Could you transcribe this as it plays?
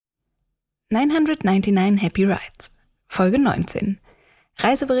999 Happy Rides, Folge 19.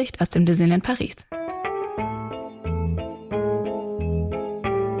 Reisebericht aus dem Disneyland Paris.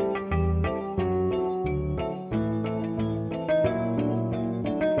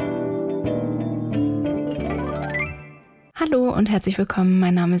 Hallo und herzlich willkommen,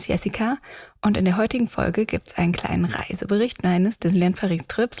 mein Name ist Jessica und in der heutigen Folge gibt es einen kleinen Reisebericht meines Disneyland Paris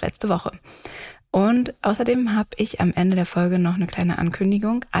Trips letzte Woche. Und außerdem habe ich am Ende der Folge noch eine kleine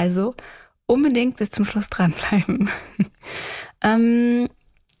Ankündigung, also unbedingt bis zum Schluss dranbleiben.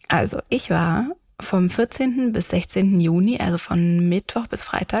 Also ich war vom 14. bis 16. Juni, also von Mittwoch bis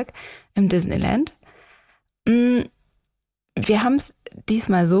Freitag im Disneyland. Wir haben es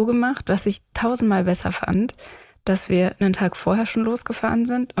diesmal so gemacht, was ich 1000-mal besser fand, dass wir einen Tag vorher schon losgefahren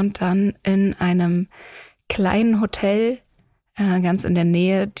sind und dann in einem kleinen Hotel ganz in der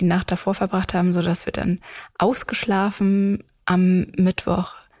Nähe die Nacht davor verbracht haben, sodass wir dann ausgeschlafen am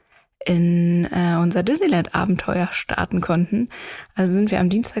Mittwoch in unser Disneyland-Abenteuer starten konnten. Also sind wir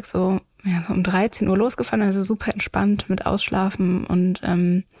am Dienstag so um 13 Uhr losgefahren, also super entspannt mit Ausschlafen und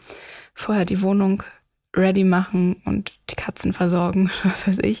vorher die Wohnung ready machen und die Katzen versorgen, was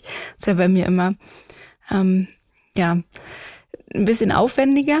weiß ich. Ist ja bei mir immer ein bisschen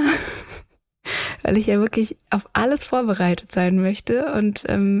aufwendiger, weil ich ja wirklich auf alles vorbereitet sein möchte und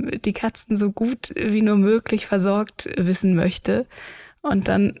die Katzen so gut wie nur möglich versorgt wissen möchte und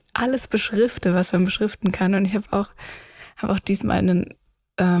dann alles beschrifte, was man beschriften kann. Und ich habe auch diesmal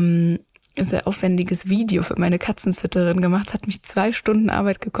ein sehr aufwendiges Video für meine Katzensitterin gemacht. Es hat mich 2 Stunden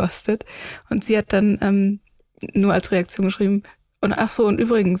Arbeit gekostet und sie hat dann nur als Reaktion geschrieben, und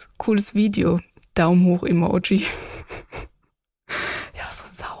übrigens, cooles Video, Daumen hoch Emoji. Ja, so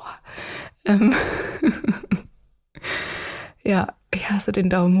sauer. Ja, ich hasse den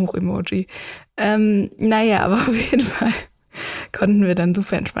Daumen hoch Emoji. Aber auf jeden Fall konnten wir dann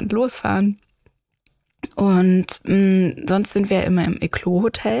super entspannt losfahren. Und sonst sind wir immer im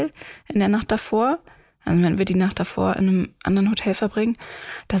Eclos-Hotel in der Nacht davor. Also wenn wir die Nacht davor in einem anderen Hotel verbringen.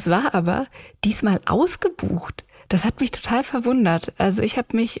 Das war aber diesmal ausgebucht. Das hat mich total verwundert. Also ich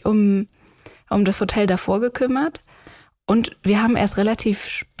habe mich um das Hotel davor gekümmert und wir haben erst relativ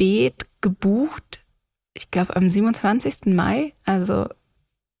spät gebucht. Ich glaube am 27. Mai, also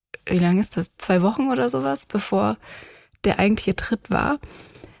wie lange ist das? 2 Wochen oder sowas, bevor der eigentliche Trip war.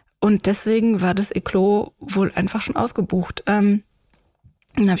 Und deswegen war das Eclos wohl einfach schon ausgebucht. Dann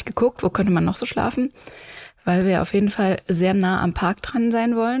habe ich geguckt, wo könnte man noch so schlafen, weil wir auf jeden Fall sehr nah am Park dran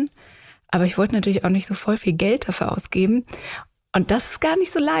sein wollen. Aber ich wollte natürlich auch nicht so voll viel Geld dafür ausgeben. Und das ist gar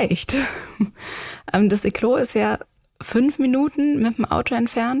nicht so leicht. Das Eclos ist ja 5 Minuten mit dem Auto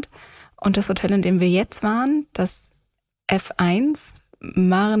entfernt. Und das Hotel, in dem wir jetzt waren, das F1,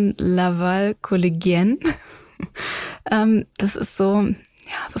 Marne-Laval-Collégienne, das ist so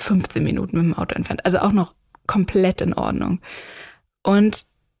 15 Minuten mit dem Auto entfernt. Also auch noch komplett in Ordnung. Und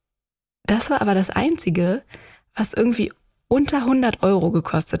das war aber das Einzige, was irgendwie unter 100 Euro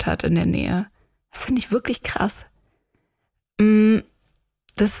gekostet hat in der Nähe. Das finde ich wirklich krass.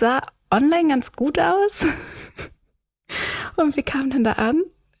 Das sah online ganz gut aus. Und wir kamen dann da an.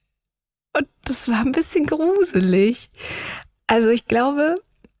 Und das war ein bisschen gruselig. Also ich glaube,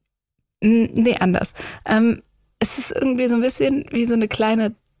 anders. Es ist irgendwie so ein bisschen wie so eine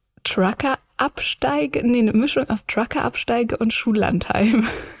kleine Trucker-Absteige, eine Mischung aus Trucker-Absteige und Schullandheim.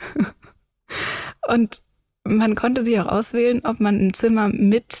 Und man konnte sich auch auswählen, ob man ein Zimmer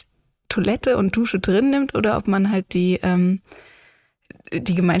mit Toilette und Dusche drin nimmt oder ob man halt die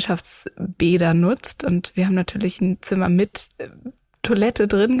Gemeinschaftsbäder nutzt. Und wir haben natürlich ein Zimmer mit Toilette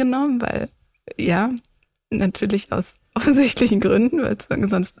drin genommen, weil, ja, natürlich aus offensichtlichen Gründen, weil es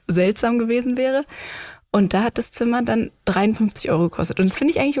sonst seltsam gewesen wäre. Und da hat das Zimmer dann 53 Euro gekostet. Und das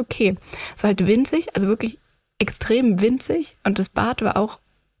finde ich eigentlich okay. Es war halt winzig, also wirklich extrem winzig. Und das Bad war auch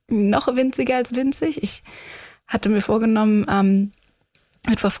noch winziger als winzig. Ich hatte mir vorgenommen,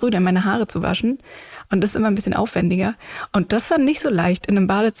 Mittwoch früh dann meine Haare zu waschen. Und das ist immer ein bisschen aufwendiger. Und das war nicht so leicht in einem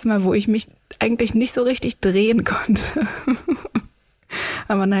Badezimmer, wo ich mich eigentlich nicht so richtig drehen konnte.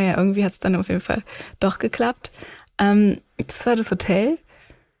 Aber naja, irgendwie hat es dann auf jeden Fall doch geklappt. Das war das Hotel.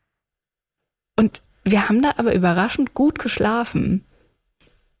 Und wir haben da aber überraschend gut geschlafen.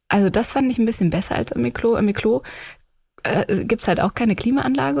 Also das fand ich ein bisschen besser als im Eclos. Im Eclos gibt es halt auch keine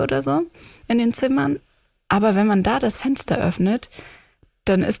Klimaanlage oder so in den Zimmern. Aber wenn man da das Fenster öffnet,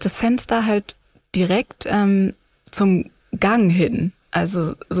 dann ist das Fenster halt direkt zum Gang hin.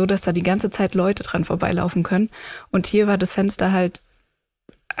 Also so, dass da die ganze Zeit Leute dran vorbeilaufen können. Und hier war das Fenster halt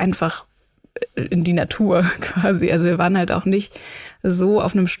einfach in die Natur quasi. Also wir waren halt auch nicht so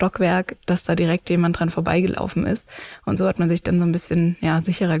auf einem Stockwerk, dass da direkt jemand dran vorbeigelaufen ist. Und so hat man sich dann so ein bisschen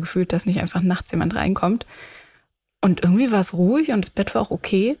sicherer gefühlt, dass nicht einfach nachts jemand reinkommt. Und irgendwie war es ruhig und das Bett war auch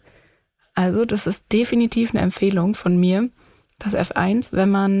okay. Also das ist definitiv eine Empfehlung von mir, das F1, wenn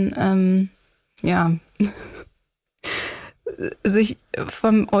man sich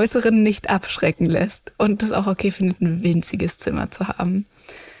vom Äußeren nicht abschrecken lässt und das auch okay findet, ein winziges Zimmer zu haben.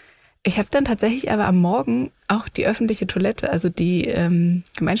 Ich habe dann tatsächlich aber am Morgen auch die öffentliche Toilette, also die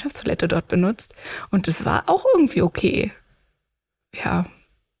Gemeinschaftstoilette dort benutzt und das war auch irgendwie okay. Ja,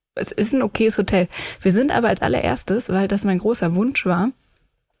 es ist ein okayes Hotel. Wir sind aber als allererstes, weil das mein großer Wunsch war,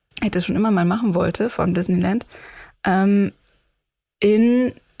 ich das schon immer mal machen wollte vom Disneyland,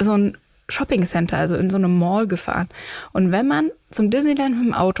 in so ein Shopping Center, also in so eine Mall gefahren. Und wenn man zum Disneyland mit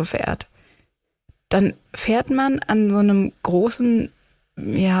dem Auto fährt, dann fährt man an so einem großen,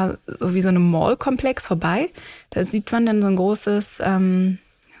 so wie so einem Mall-Komplex vorbei. Da sieht man dann so ein großes, so eine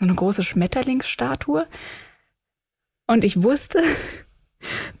große Schmetterlingsstatue. Und ich wusste,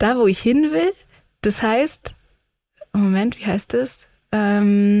 da wo ich hin will, das heißt, Moment, wie heißt das?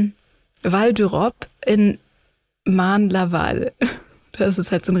 Val d'Europe in Marne-Laval. Das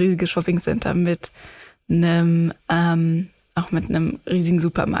ist halt so ein riesiges Shoppingcenter mit einem, auch mit einem riesigen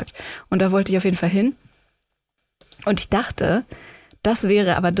Supermarkt. Und da wollte ich auf jeden Fall hin. Und ich dachte, das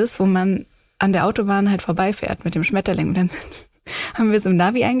wäre aber das, wo man an der Autobahn halt vorbeifährt mit dem Schmetterling. Und dann haben wir es im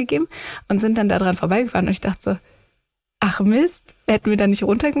Navi eingegeben und sind dann da dran vorbeigefahren. Und ich dachte so, ach Mist, hätten wir da nicht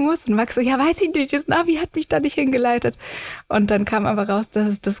runtergemusst? Und Max so, ja, weiß ich nicht, das Navi hat mich da nicht hingeleitet. Und dann kam aber raus, dass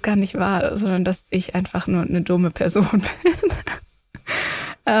es das gar nicht war, sondern dass ich einfach nur eine dumme Person bin.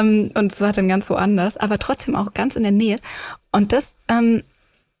 Und es war dann ganz woanders, aber trotzdem auch ganz in der Nähe. Und das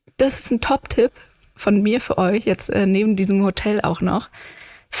ist ein Top-Tipp von mir für euch, jetzt neben diesem Hotel auch noch.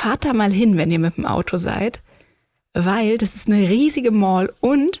 Fahrt da mal hin, wenn ihr mit dem Auto seid, weil das ist eine riesige Mall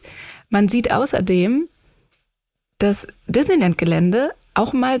und man sieht außerdem das Disneyland-Gelände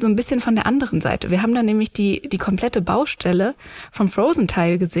auch mal so ein bisschen von der anderen Seite. Wir haben da nämlich die komplette Baustelle vom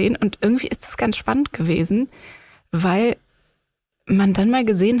Frozen-Teil gesehen und irgendwie ist das ganz spannend gewesen, weil man dann mal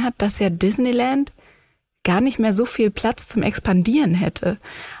gesehen hat, dass ja Disneyland gar nicht mehr so viel Platz zum Expandieren hätte.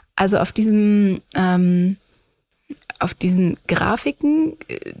 Also auf diesen Grafiken,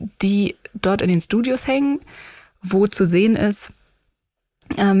 die dort in den Studios hängen, wo zu sehen ist,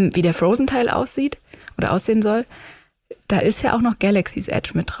 wie der Frozen-Teil aussieht oder aussehen soll, da ist ja auch noch Galaxy's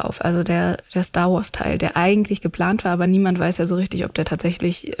Edge mit drauf, also der Star Wars-Teil, der eigentlich geplant war, aber niemand weiß ja so richtig, ob der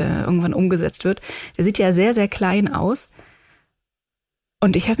tatsächlich irgendwann umgesetzt wird. Der sieht ja sehr, sehr klein aus.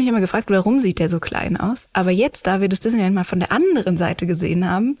 Und ich habe mich immer gefragt, warum sieht der so klein aus? Aber jetzt, da wir das Disneyland mal von der anderen Seite gesehen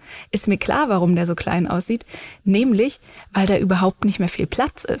haben, ist mir klar, warum der so klein aussieht. Nämlich, weil da überhaupt nicht mehr viel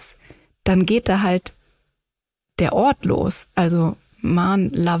Platz ist. Dann geht da halt der Ort los, also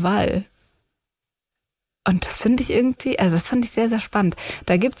Marne-Laval. Und das finde ich irgendwie, also das fand ich sehr, sehr spannend.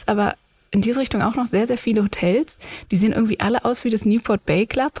 Da gibt's aber in diese Richtung auch noch sehr, sehr viele Hotels. Die sehen irgendwie alle aus wie das Newport Bay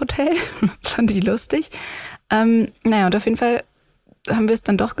Club Hotel. Fand ich lustig. Und auf jeden Fall haben wir es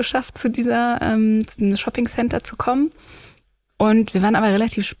dann doch geschafft, zu diesem Shopping Center zu kommen. Und wir waren aber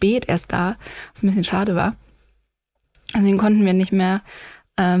relativ spät erst da, was ein bisschen schade war. Deswegen konnten wir nicht mehr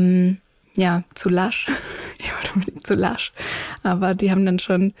zu Lush. Ich wollte unbedingt zu Lush. Aber die haben dann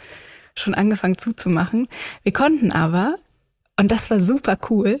schon angefangen zuzumachen. Wir konnten aber, und das war super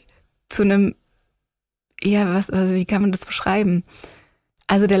cool, zu einem, wie kann man das beschreiben?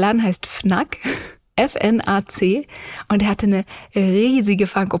 Also der Laden heißt Fnac. FNAC und er hatte eine riesige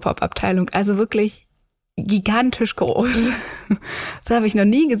Funko-Pop-Abteilung, also wirklich gigantisch groß. Das habe ich noch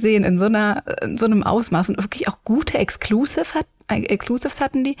nie gesehen in so einem Ausmaß und wirklich auch gute Exclusives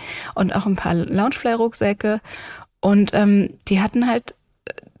hatten die und auch ein paar Loungefly-Rucksäcke und die hatten halt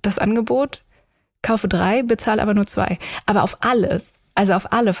das Angebot, kaufe 3, bezahle aber nur 2. Aber auf alles, also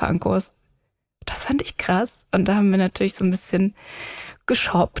auf alle Funkos. Das fand ich krass und da haben wir natürlich so ein bisschen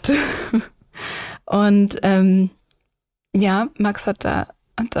geshoppt. Und Max hat da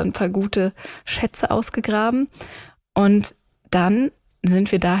ein paar gute Schätze ausgegraben. Und dann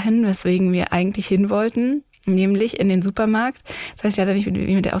sind wir dahin, weswegen wir eigentlich hin wollten, nämlich in den Supermarkt. Das weiß ich leider nicht,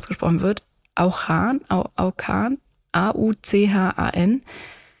 wie der ausgesprochen wird. Auchan, A-U-C-H-A-N.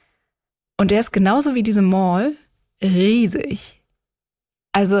 Und der ist genauso wie diese Mall riesig.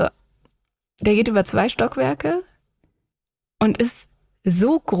 Also der geht über 2 Stockwerke und ist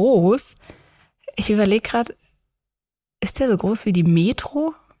so groß. Ich überlege gerade, ist der so groß wie die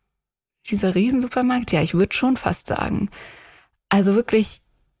Metro? Dieser Riesensupermarkt? Ja, ich würde schon fast sagen. Also wirklich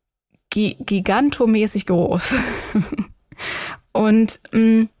gigantomäßig groß. Und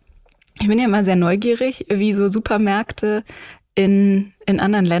ich bin ja immer sehr neugierig, wie so Supermärkte in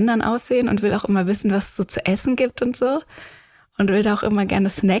anderen Ländern aussehen und will auch immer wissen, was es so zu essen gibt und so. Und will da auch immer gerne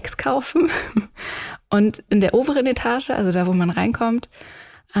Snacks kaufen. Und in der oberen Etage, also da, wo man reinkommt,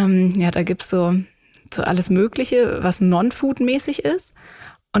 da gibt's so alles Mögliche, was Non-Food-mäßig ist.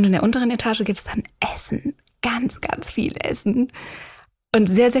 Und in der unteren Etage gibt's dann Essen. Ganz, ganz viel Essen. Und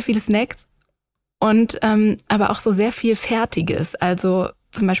sehr, sehr viele Snacks. Und aber auch so sehr viel Fertiges. Also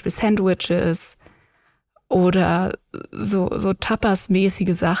zum Beispiel Sandwiches oder so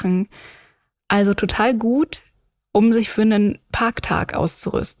Tapas-mäßige Sachen. Also total gut, um sich für einen Parktag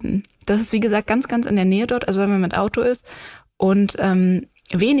auszurüsten. Das ist, wie gesagt, ganz, ganz in der Nähe dort, also wenn man mit Auto ist und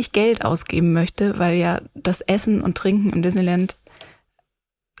wenig Geld ausgeben möchte, weil ja das Essen und Trinken im Disneyland,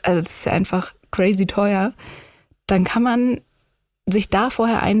 also das ist ja einfach crazy teuer, dann kann man sich da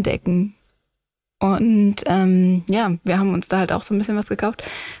vorher eindecken. Und wir haben uns da halt auch so ein bisschen was gekauft.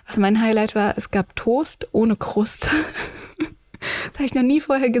 Was mein Highlight war, es gab Toast ohne Kruste. Das habe ich noch nie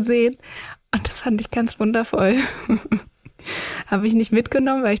vorher gesehen. Und das fand ich ganz wundervoll. Habe ich nicht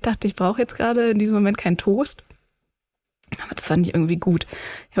mitgenommen, weil ich dachte, ich brauche jetzt gerade in diesem Moment keinen Toast. Aber das fand ich irgendwie gut.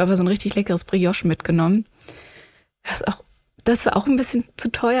 Ich habe aber so ein richtig leckeres Brioche mitgenommen. Das war auch ein bisschen zu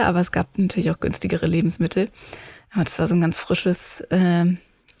teuer, aber es gab natürlich auch günstigere Lebensmittel. Aber das war so ein ganz frisches,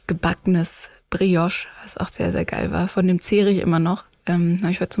 gebackenes Brioche, was auch sehr, sehr geil war. Von dem zehre ich immer noch.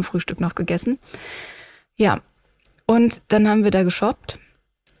 Habe ich heute zum Frühstück noch gegessen. Ja, und dann haben wir da geshoppt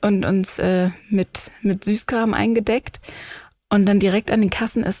und uns mit Süßkram eingedeckt. Und dann direkt an den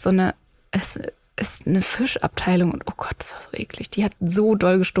Kassen ist eine Fischabteilung. Und oh Gott, das war so eklig. Die hat so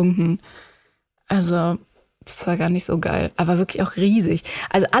doll gestunken. Also, das war gar nicht so geil. Aber wirklich auch riesig.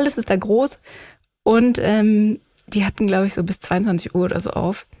 Also alles ist da groß. Und die hatten, glaube ich, so bis 22 Uhr oder so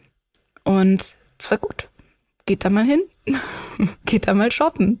auf. Und es war gut. Geht da mal hin. Geht da mal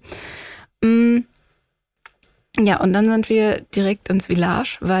shoppen. Ja, und dann sind wir direkt ins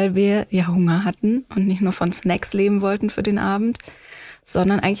Village, weil wir ja Hunger hatten und nicht nur von Snacks leben wollten für den Abend,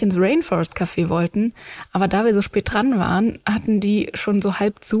 sondern eigentlich ins Rainforest Café wollten. Aber da wir so spät dran waren, hatten die schon so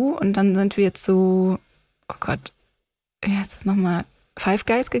halb zu und dann sind wir zu, oh Gott, wie heißt das nochmal? Five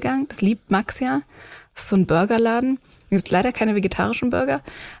Guys gegangen. Das liebt Max ja. Das ist so ein Burgerladen. Da gibt leider keine vegetarischen Burger,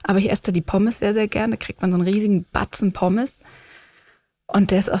 aber ich esse da die Pommes sehr, sehr gerne. Da kriegt man so einen riesigen Batzen Pommes.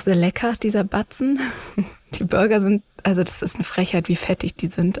 Und der ist auch sehr lecker, dieser Batzen. Die Burger sind, also das ist eine Frechheit, wie fettig die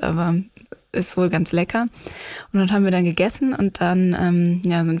sind, aber ist wohl ganz lecker. Und dann haben wir dann gegessen und dann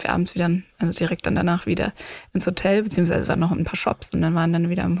sind wir abends wieder, also direkt dann danach wieder ins Hotel, beziehungsweise waren noch ein paar Shops und dann waren dann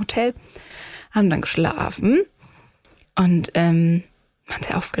wieder im Hotel, haben dann geschlafen und waren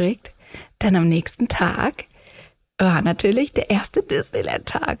sehr aufgeregt. Dann am nächsten Tag war natürlich der erste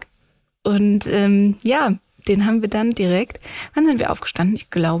Disneyland-Tag. Und den haben wir dann direkt, wann sind wir aufgestanden? Ich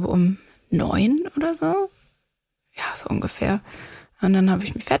glaube um 9 oder so. Ja, so ungefähr. Und dann habe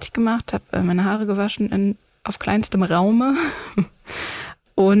ich mich fertig gemacht, habe meine Haare gewaschen auf kleinstem Raume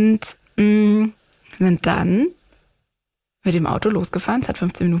und sind dann mit dem Auto losgefahren. Es hat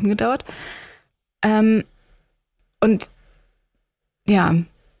 15 Minuten gedauert. Und ja,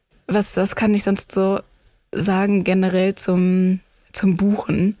 was kann ich sonst so sagen generell zum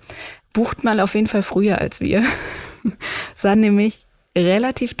Buchen? Bucht mal auf jeden Fall früher als wir. Es war nämlich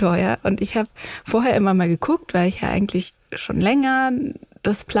relativ teuer und ich habe vorher immer mal geguckt, weil ich ja eigentlich schon länger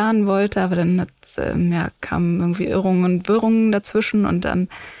das planen wollte, aber dann kamen irgendwie Irrungen und Wirrungen dazwischen und dann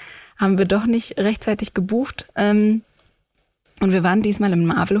haben wir doch nicht rechtzeitig gebucht. Und wir waren diesmal im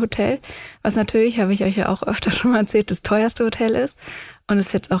Marvel Hotel, was natürlich, habe ich euch ja auch öfter schon mal erzählt, das teuerste Hotel ist und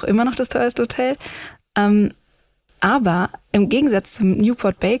ist jetzt auch immer noch das teuerste Hotel. Aber im Gegensatz zum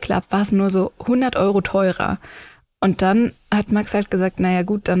Newport Bay Club war es nur so 100 € teurer. Und dann hat Max halt gesagt, naja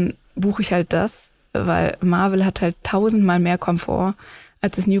gut, dann buche ich halt das, weil Marvel hat halt 1000-mal mehr Komfort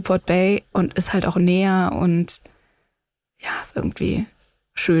als das Newport Bay und ist halt auch näher und ja, ist irgendwie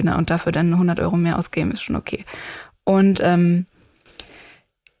schöner und dafür dann 100 € mehr ausgeben ist schon okay. Und also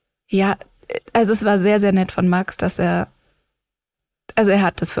es war sehr, sehr nett von Max, dass er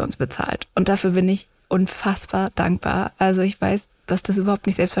hat das für uns bezahlt und dafür bin ich unfassbar dankbar. Also ich weiß, dass das überhaupt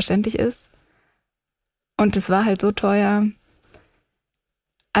nicht selbstverständlich ist. Und es war halt so teuer.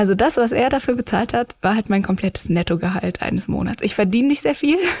 Also das, was er dafür bezahlt hat, war halt mein komplettes Nettogehalt eines Monats. Ich verdiene nicht sehr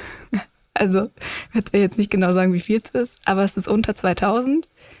viel. Also ich werde jetzt nicht genau sagen, wie viel es ist, aber es ist unter 2000.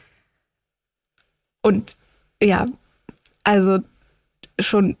 Und ja, also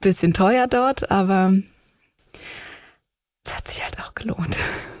schon ein bisschen teuer dort, aber es hat sich halt auch gelohnt.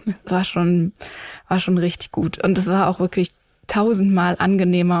 Es war schon richtig gut. Und es war auch wirklich tausendmal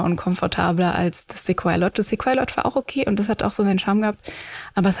angenehmer und komfortabler als das Sequoia Lodge. Das Sequoia Lodge war auch okay und das hat auch so seinen Charme gehabt,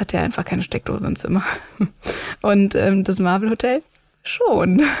 aber es hatte ja einfach keine Steckdose im Zimmer. Und das Marvel Hotel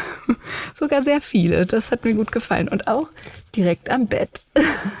schon. Sogar sehr viele. Das hat mir gut gefallen. Und auch direkt am Bett.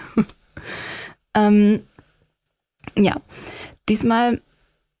 Ja, diesmal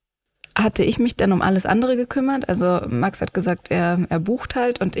hatte ich mich dann um alles andere gekümmert. Also Max hat gesagt, er bucht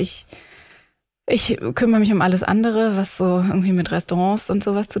halt und ich kümmere mich um alles andere, was so irgendwie mit Restaurants und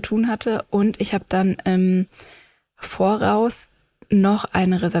sowas zu tun hatte. Und ich habe dann im Voraus noch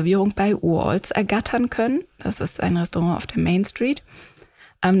eine Reservierung bei Waltz ergattern können. Das ist ein Restaurant auf der Main Street.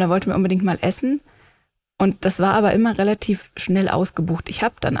 Da wollten wir unbedingt mal essen. Und das war aber immer relativ schnell ausgebucht. Ich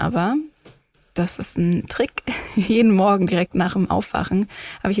habe dann aber, das ist ein Trick, jeden Morgen direkt nach dem Aufwachen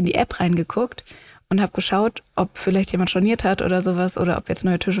habe ich in die App reingeguckt und habe geschaut, ob vielleicht jemand storniert hat oder sowas oder ob jetzt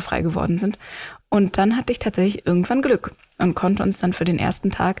neue Tische frei geworden sind. Und dann hatte ich tatsächlich irgendwann Glück und konnte uns dann für den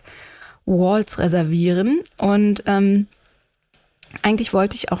ersten Tag Waltz reservieren. Und eigentlich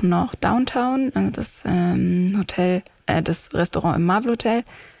wollte ich auch noch Downtown, also das das Restaurant im Marvel Hotel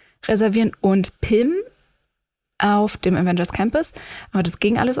reservieren und PIM auf dem Avengers Campus. Aber das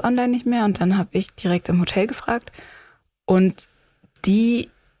ging alles online nicht mehr und dann habe ich direkt im Hotel gefragt und die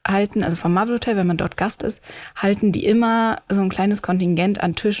halten, also vom Marvel Hotel, wenn man dort Gast ist, halten die immer so ein kleines Kontingent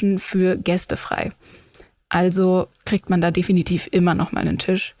an Tischen für Gäste frei. Also kriegt man da definitiv immer noch mal einen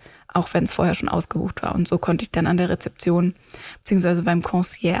Tisch, auch wenn es vorher schon ausgebucht war. Und so konnte ich dann an der Rezeption beziehungsweise beim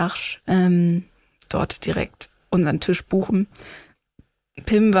Concierge dort direkt unseren Tisch buchen.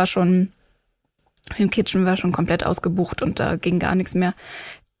 Pim Kitchen war schon komplett ausgebucht und da ging gar nichts mehr.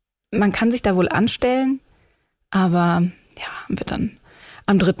 Man kann sich da wohl anstellen, aber ja, haben wir dann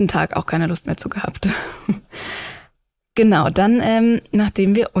am 3. Tag auch keine Lust mehr zu gehabt. Genau, dann,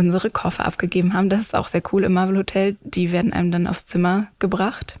 nachdem wir unsere Koffer abgegeben haben, das ist auch sehr cool im Marvel Hotel, die werden einem dann aufs Zimmer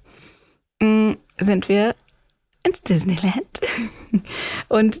gebracht, sind wir ins Disneyland.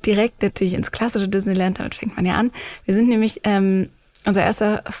 Und direkt natürlich ins klassische Disneyland, damit fängt man ja an. Wir sind nämlich, unser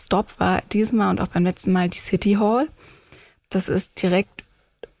erster Stop war dieses Mal und auch beim letzten Mal die City Hall. Das ist direkt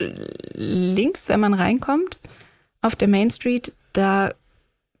links, wenn man reinkommt, auf der Main Street. Da,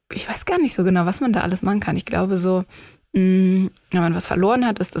 ich weiß gar nicht so genau, was man da alles machen kann. Ich glaube so, wenn man was verloren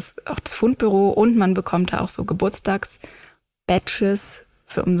hat, ist das auch das Fundbüro und man bekommt da auch so Geburtstags-Badges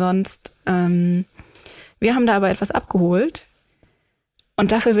für umsonst. Wir haben da aber etwas abgeholt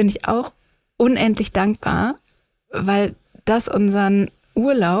und dafür bin ich auch unendlich dankbar, weil das unseren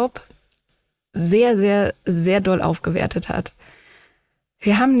Urlaub sehr, sehr, sehr doll aufgewertet hat.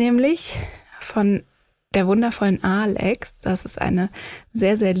 Wir haben nämlich von der wundervollen Alex, das ist eine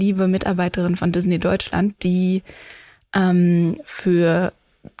sehr, sehr liebe Mitarbeiterin von Disney Deutschland, die für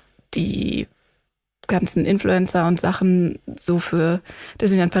die ganzen Influencer und Sachen so für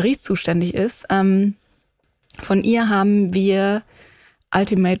Disneyland Paris zuständig ist. Von ihr haben wir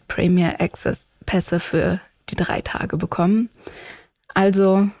Ultimate Premier Access Pässe für die 3 Tage bekommen.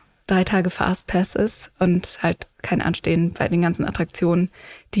 Also 3 Tage Fast Passes und halt kein Anstehen bei den ganzen Attraktionen,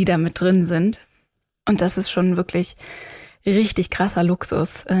 die da mit drin sind. Und das ist schon wirklich richtig krasser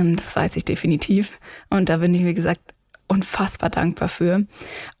Luxus. Das weiß ich definitiv. Und da bin ich, wie gesagt, unfassbar dankbar für.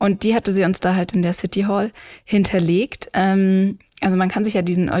 Und die hatte sie uns da halt in der City Hall hinterlegt. Also man kann sich ja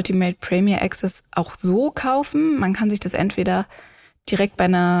diesen Ultimate Premier Access auch so kaufen. Man kann sich das entweder direkt bei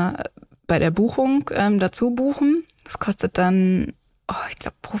der Buchung dazu buchen. Das kostet dann, ich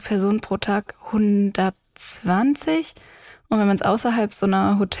glaube, pro Person pro Tag 120. Und wenn man es außerhalb so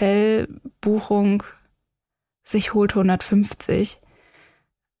einer Hotelbuchung sich holt, 150.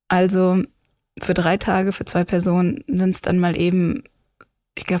 Also für 3 Tage, für 2 Personen sind es dann mal eben,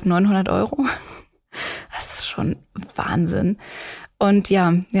 ich glaube, 900 €. Das ist schon Wahnsinn. Und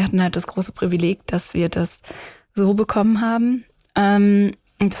ja, wir hatten halt das große Privileg, dass wir das so bekommen haben. Und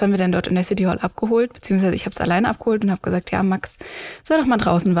das haben wir dann dort in der City Hall abgeholt, beziehungsweise ich habe es alleine abgeholt und habe gesagt, ja, Max, soll doch mal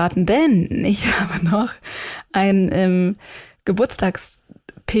draußen warten, denn ich habe noch ein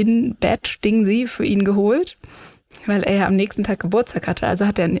Geburtstagspin-Badge-Ding für ihn geholt, weil er ja am nächsten Tag Geburtstag hatte. Also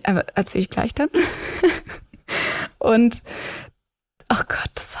erzähle ich gleich dann. Und, oh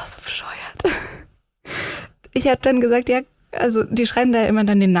Gott, das war so bescheuert. Ich habe dann gesagt, ja, also die schreiben da immer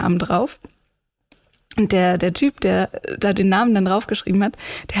dann den Namen drauf. Und der Typ, der da den Namen dann draufgeschrieben hat,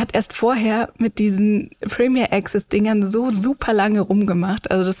 der hat erst vorher mit diesen Premier Access Dingern so super lange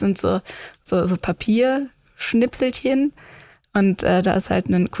rumgemacht. Also das sind so Papierschnipselchen und da ist halt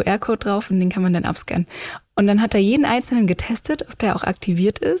ein QR-Code drauf und den kann man dann abscannen. Und dann hat er jeden einzelnen getestet, ob der auch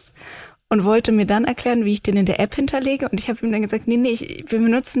aktiviert ist. und wollte mir dann erklären, wie ich den in der App hinterlege. Und ich habe ihm dann gesagt, nee, wir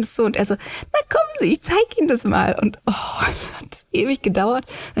benutzen das so. Und er so, na kommen Sie, ich zeige Ihnen das mal. Und hat ewig gedauert.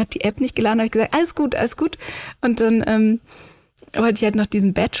 Dann hat die App nicht geladen. Habe ich gesagt, alles gut, alles gut. Und dann wollte ich halt noch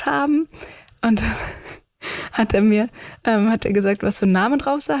diesen Badge haben. Und dann hat er gesagt, was für ein Name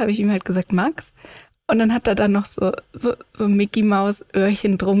drauf sei. Habe ich ihm halt gesagt, Max. Und dann hat er dann noch so Mickey Maus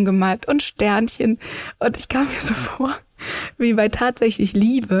Öhrchen drum gemalt und Sternchen. Und ich kam mir so vor, wie bei Tatsächlich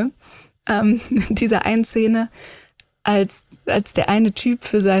Liebe, in dieser einen Szene, als der eine Typ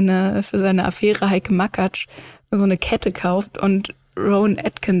für seine Affäre Heike Makatsch so eine Kette kauft und Rowan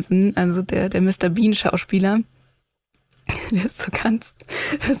Atkinson, also der Mr. Bean Schauspieler, der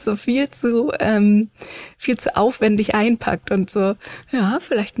ist so viel zu aufwendig einpackt und so, ja,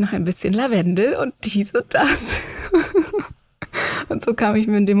 vielleicht noch ein bisschen Lavendel und dies und das. Und so kam ich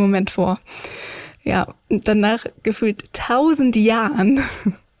mir in dem Moment vor. Ja, und danach gefühlt 1000 Jahren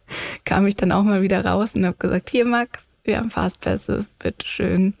kam ich dann auch mal wieder raus und habe gesagt, hier Max, wir haben Fastpasses,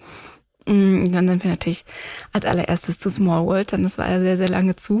 bitteschön. Dann sind wir natürlich als allererstes zu Small World, dann das war ja sehr, sehr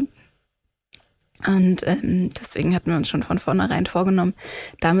lange zu. Und deswegen hatten wir uns schon von vornherein vorgenommen,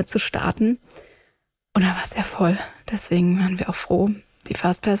 damit zu starten. Und da war es sehr voll. Deswegen waren wir auch froh, die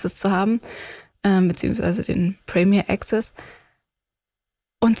Fastpasses zu haben, beziehungsweise den Premier Access.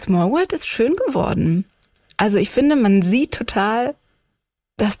 Und Small World ist schön geworden. Also ich finde, man sieht total,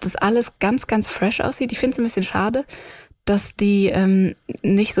 dass das alles ganz, ganz fresh aussieht. Ich finde es ein bisschen schade, dass die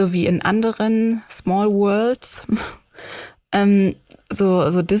nicht so wie in anderen Small Worlds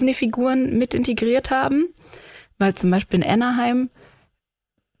so Disney-Figuren mit integriert haben. Weil zum Beispiel in Anaheim,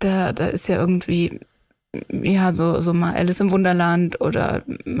 da ist ja irgendwie, ja, so mal Alice im Wunderland oder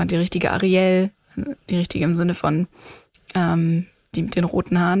mal die richtige Ariel, die richtige im Sinne von die mit den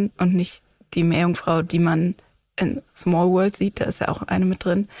roten Haaren und nicht die Meerjungfrau, die man in Small World sieht, da ist ja auch eine mit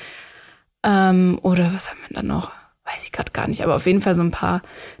drin. Oder was haben wir da noch? Weiß ich gerade gar nicht, aber auf jeden Fall so ein paar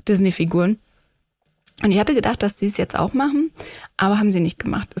Disney-Figuren. Und ich hatte gedacht, dass die es jetzt auch machen, aber haben sie nicht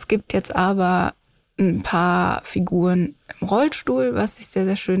gemacht. Es gibt jetzt aber ein paar Figuren im Rollstuhl, was ich sehr,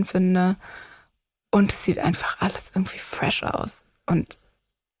 sehr schön finde. Und es sieht einfach alles irgendwie fresh aus und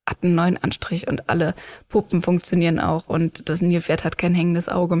hat einen neuen Anstrich und alle Puppen funktionieren auch und das Nilpferd hat kein hängendes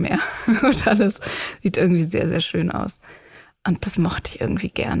Auge mehr und alles sieht irgendwie sehr, sehr schön aus. Und das mochte ich irgendwie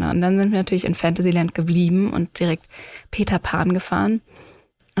gerne. Und dann sind wir natürlich in Fantasyland geblieben und direkt Peter Pan gefahren,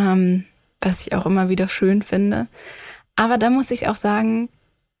 was ich auch immer wieder schön finde. Aber da muss ich auch sagen,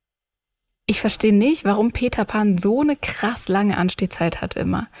 ich verstehe nicht, warum Peter Pan so eine krass lange Anstehzeit hat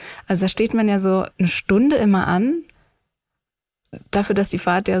immer. Also da steht man ja so eine Stunde immer an, dafür, dass die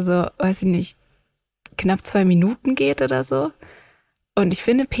Fahrt ja so, weiß ich nicht, knapp 2 Minuten geht oder so. Und ich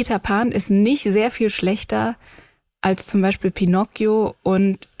finde, Peter Pan ist nicht sehr viel schlechter als zum Beispiel Pinocchio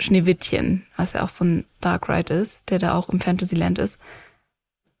und Schneewittchen, was ja auch so ein Dark Ride ist, der da auch im Fantasyland ist.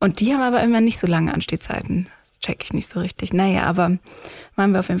 Und die haben aber immer nicht so lange Anstehzeiten. Das check ich nicht so richtig. Naja, aber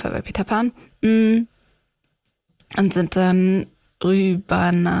waren wir auf jeden Fall bei Peter Pan. Und sind dann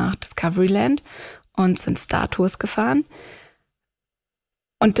rüber nach Discoveryland und sind Star Tours gefahren.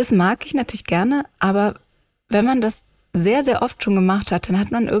 Und das mag ich natürlich gerne, aber wenn man das sehr, sehr oft schon gemacht hat, dann hat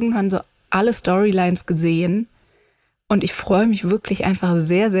man irgendwann so alle Storylines gesehen. Und ich freue mich wirklich einfach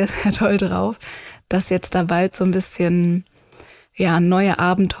sehr, sehr, sehr doll drauf, dass jetzt da bald so ein bisschen, ja, neue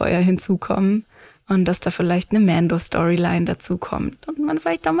Abenteuer hinzukommen und dass da vielleicht eine Mando-Storyline dazukommt und man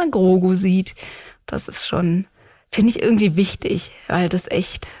vielleicht auch mal Grogu sieht. Das ist schon, finde ich irgendwie wichtig, weil das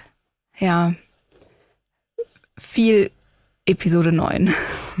echt, ja, viel Episode 9.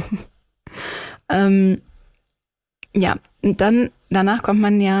 Ja, und dann danach kommt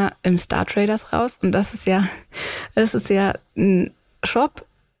man ja im Star Traders raus und das ist ja ein Shop,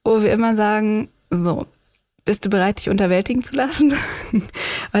 wo wir immer sagen, so, bist du bereit, dich unterwältigen zu lassen?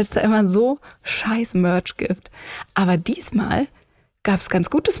 Weil es da immer so scheiß Merch gibt. Aber diesmal gab es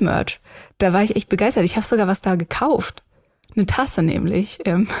ganz gutes Merch. Da war ich echt begeistert. Ich habe sogar was da gekauft. Eine Tasse nämlich,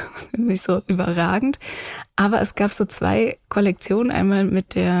 nicht so überragend, aber es gab so 2 Kollektionen, einmal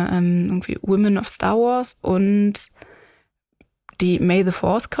mit der irgendwie Women of Star Wars und die May the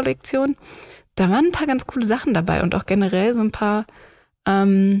Force Kollektion. Da waren ein paar ganz coole Sachen dabei und auch generell so ein paar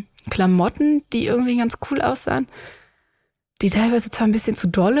Klamotten, die irgendwie ganz cool aussahen, die teilweise zwar ein bisschen zu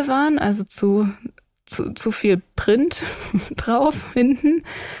dolle waren, also zu viel Print drauf hinten,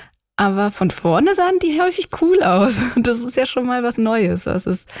 aber von vorne sahen die häufig cool aus. Und das ist ja schon mal was Neues, was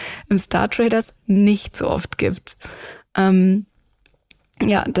es im Star Traders nicht so oft gibt.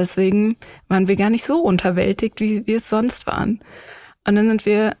 Ja, deswegen waren wir gar nicht so unterwältigt, wie wir es sonst waren. Und dann sind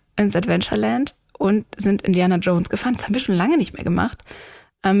wir ins Adventureland und sind Indiana Jones gefahren. Das haben wir schon lange nicht mehr gemacht.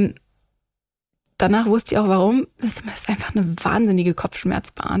 danach wusste ich auch warum. Das ist einfach eine wahnsinnige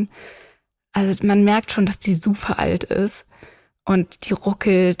Kopfschmerzbahn. Also man merkt schon, dass die super alt ist und die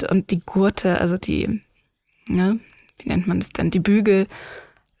ruckelt und die Gurte, also die, ne, wie nennt man das denn, die Bügel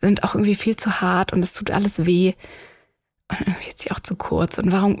sind auch irgendwie viel zu hart und es tut alles weh. Und jetzt hier auch zu kurz.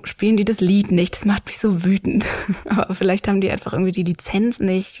 Und warum spielen die das Lied nicht? Das macht mich so wütend. Aber vielleicht haben die einfach irgendwie die Lizenz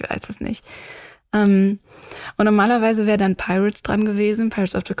nicht, ich weiß es nicht. Und normalerweise wäre dann Pirates dran gewesen,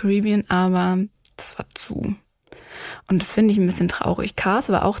 Pirates of the Caribbean, aber das war zu. Und das finde ich ein bisschen traurig. Cars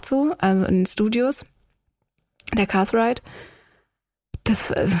war auch zu, also in den Studios, der Cars Ride.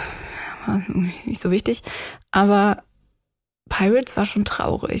 Das war nicht so wichtig, aber Pirates war schon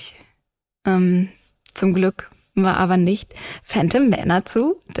traurig. Zum Glück war aber nicht Phantom Manor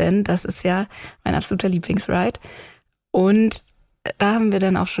zu, denn das ist ja mein absoluter Lieblingsride. Und da haben wir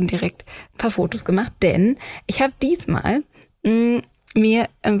dann auch schon direkt ein paar Fotos gemacht, denn ich habe diesmal mir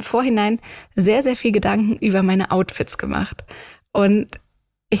im Vorhinein sehr, sehr viel Gedanken über meine Outfits gemacht. Und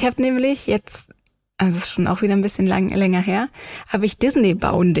ich habe nämlich jetzt, also es ist schon auch wieder ein bisschen länger her, habe ich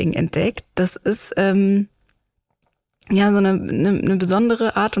Disney-Bounding entdeckt. Das ist ja so eine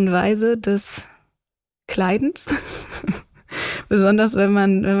besondere Art und Weise des Kleidens. Besonders wenn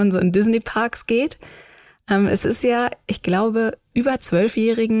man so in Disney-Parks geht. Es ist ja, ich glaube, über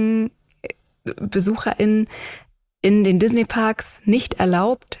 12-jährigen BesucherInnen in den Disney-Parks nicht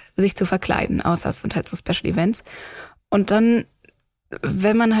erlaubt, sich zu verkleiden, außer es sind halt so Special Events. Und dann,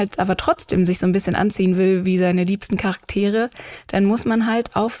 wenn man halt aber trotzdem sich so ein bisschen anziehen will wie seine liebsten Charaktere, dann muss man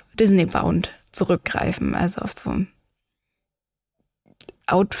halt auf Disney-Bound zurückgreifen, also auf so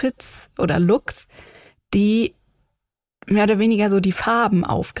Outfits oder Looks, die mehr oder weniger so die Farben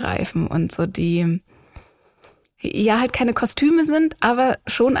aufgreifen und so die, ja, halt keine Kostüme sind, aber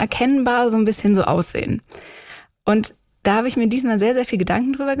schon erkennbar so ein bisschen so aussehen. Und da habe ich mir diesmal sehr, sehr viel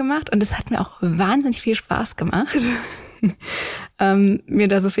Gedanken drüber gemacht und es hat mir auch wahnsinnig viel Spaß gemacht, mir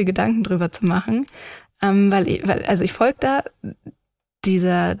da so viel Gedanken drüber zu machen, weil ich folge da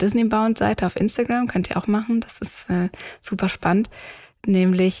dieser Disney-Bound-Seite auf Instagram, könnt ihr auch machen, das ist super spannend.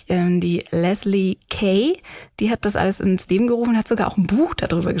 Nämlich die Leslie Kay, die hat das alles ins Leben gerufen, hat sogar auch ein Buch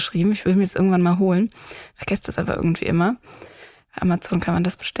darüber geschrieben. Ich will mir das irgendwann mal holen. Vergesst das aber irgendwie immer. Bei Amazon kann man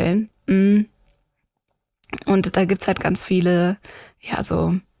das bestellen. Und da gibt's halt ganz viele, ja,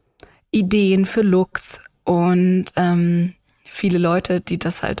 so Ideen für Looks und viele Leute, die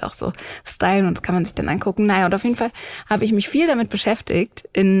das halt auch so stylen und das kann man sich dann angucken. Naja, und auf jeden Fall habe ich mich viel damit beschäftigt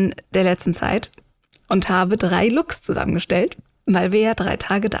in der letzten Zeit und habe 3 Looks zusammengestellt, weil wir ja 3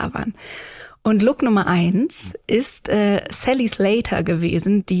 Tage da waren. Und Look Nummer 1 ist Sally Slater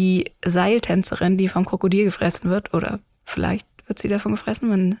gewesen, die Seiltänzerin, die vom Krokodil gefressen wird. Oder vielleicht wird sie davon gefressen,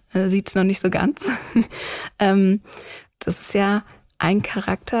 man sieht es noch nicht so ganz. Das ist ja ein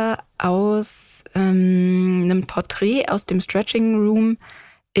Charakter aus einem Porträt aus dem Stretching Room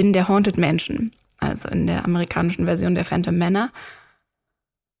in der Haunted Mansion. Also in der amerikanischen Version der Phantom Manor.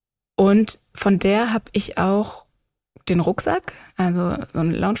 Und von der habe ich auch den Rucksack, also so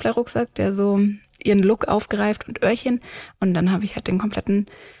einen Loungefly-Rucksack, der so ihren Look aufgreift und Öhrchen. Und dann habe ich halt den kompletten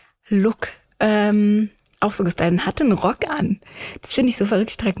Look auch so gestylt und hatte einen Rock an. Das finde ich so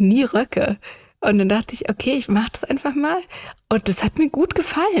verrückt, ich trage nie Röcke. Und dann dachte ich, okay, ich mache das einfach mal. Und das hat mir gut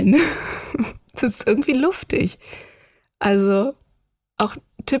gefallen. Das ist irgendwie luftig. Also auch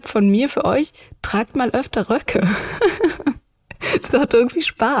Tipp von mir für euch, tragt mal öfter Röcke. Das macht irgendwie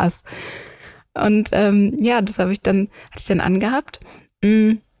Spaß. Und ja, das hatte ich dann angehabt.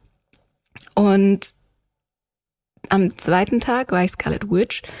 Und am 2. Tag war ich Scarlet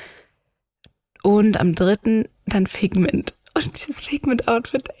Witch und am 3. dann Figment. Und dieses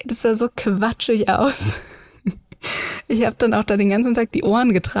Figment-Outfit, das sah so quatschig aus. Ich habe dann auch da den ganzen Tag die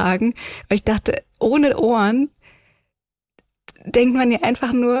Ohren getragen, weil ich dachte, ohne Ohren denkt man ja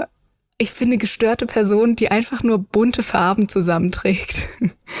einfach nur, ich bin eine gestörte Person, die einfach nur bunte Farben zusammenträgt.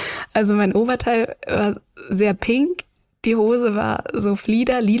 Also mein Oberteil war sehr pink, die Hose war so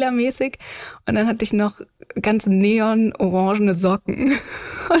lila-mäßig und dann hatte ich noch ganz neon-orangene Socken.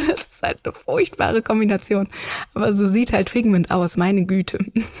 Und das ist halt eine furchtbare Kombination. Aber so sieht halt Figment aus, meine Güte.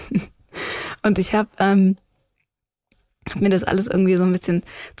 Und ich habe mir das alles irgendwie so ein bisschen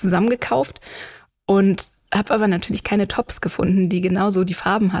zusammengekauft und habe aber natürlich keine Tops gefunden, die genauso die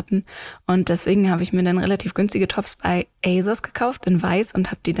Farben hatten. Und deswegen habe ich mir dann relativ günstige Tops bei ASOS gekauft in weiß und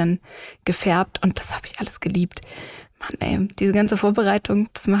habe die dann gefärbt. Und das habe ich alles geliebt. Mann, ey, diese ganze Vorbereitung,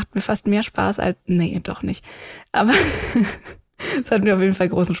 das macht mir fast mehr Spaß als... Nee, doch nicht. Aber es hat mir auf jeden Fall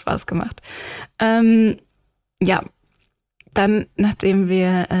großen Spaß gemacht. Ja, dann, nachdem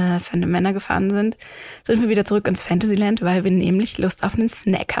wir Phantom Manor gefahren sind wir wieder zurück ins Fantasyland, weil wir nämlich Lust auf einen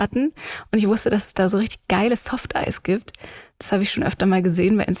Snack hatten. Und ich wusste, dass es da so richtig geiles Softeis gibt. Das habe ich schon öfter mal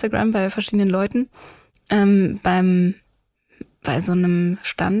gesehen bei Instagram, bei verschiedenen Leuten. Bei so einem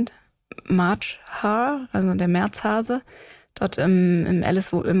Stand, March Haar, also der Märzhase, dort im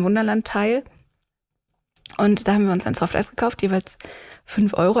Alice im Wunderland Teil. Und da haben wir uns ein Softeis gekauft, jeweils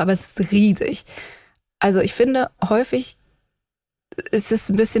 5 Euro, aber es ist riesig. Also ich finde, häufig ist es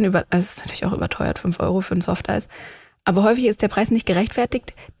ein bisschen also es ist natürlich auch überteuert, 5 Euro für ein Softeis. Aber häufig ist der Preis nicht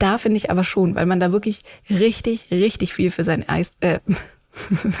gerechtfertigt. Da finde ich aber schon, weil man da wirklich richtig, richtig viel für sein Eis,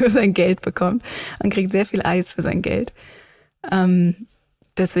 für sein Geld bekommt. Man kriegt sehr viel Eis für sein Geld.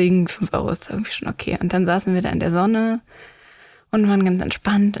 Deswegen 5 Euro ist irgendwie schon okay. Und dann saßen wir da in der Sonne und waren ganz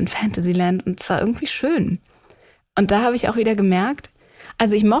entspannt in Fantasyland und es war irgendwie schön. Und da habe ich auch wieder gemerkt,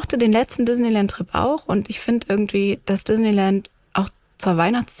 also ich mochte den letzten Disneyland-Trip auch und ich finde irgendwie, dass Disneyland auch zur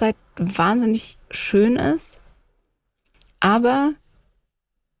Weihnachtszeit wahnsinnig schön ist. Aber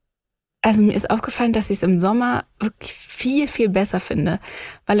also mir ist aufgefallen, dass ich es im Sommer wirklich viel, viel besser finde.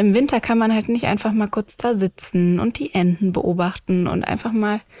 Weil im Winter kann man halt nicht einfach mal kurz da sitzen und die Enten beobachten und einfach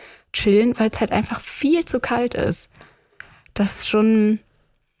mal chillen, weil es halt einfach viel zu kalt ist. Das ist schon,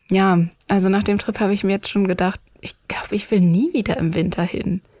 ja, also nach dem Trip habe ich mir jetzt schon gedacht, ich glaube, ich will nie wieder im Winter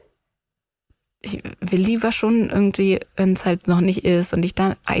hin. Ich will lieber schon irgendwie, wenn es halt noch nicht ist und ich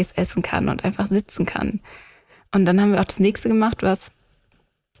da Eis essen kann und einfach sitzen kann. Und dann haben wir auch das nächste gemacht, was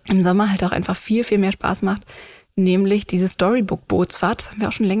im Sommer halt auch einfach viel, viel mehr Spaß macht, nämlich diese Storybook-Bootsfahrt. Das haben wir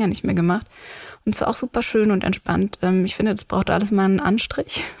auch schon länger nicht mehr gemacht. Und es war auch super schön und entspannt. Ich finde, das braucht alles mal einen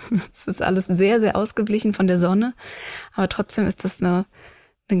Anstrich. Es ist alles sehr, sehr ausgeglichen von der Sonne. Aber trotzdem ist das eine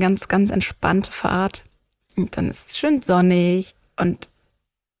ganz, ganz entspannte Fahrt. Und dann ist es schön sonnig und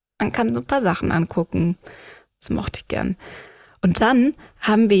man kann so ein paar Sachen angucken. Das mochte ich gern. Und dann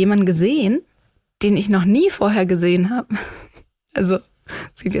haben wir jemanden gesehen, den ich noch nie vorher gesehen habe. Also,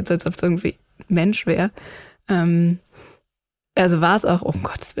 sieht jetzt, als ob es irgendwie ein Mensch wäre. Also war es auch, um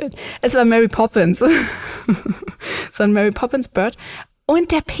Gottes Willen. Es war Mary Poppins. Es war ein Mary Poppins Bird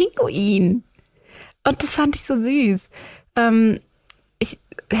und der Pinguin. Und das fand ich so süß. Ich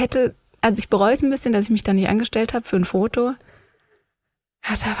bereue es ein bisschen, dass ich mich da nicht angestellt habe für ein Foto.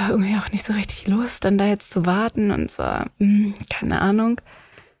 Hatte aber irgendwie auch nicht so richtig Lust, dann da jetzt zu warten und so, keine Ahnung.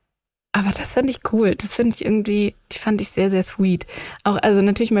 Aber das fand ich cool. Das finde ich irgendwie, die fand ich sehr, sehr sweet. Auch, also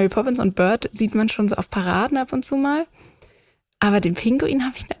natürlich Mary Poppins und Bird sieht man schon so auf Paraden ab und zu mal. Aber den Pinguin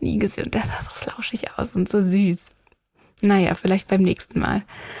habe ich noch nie gesehen. Und der sah so flauschig aus und so süß. Naja, vielleicht beim nächsten Mal.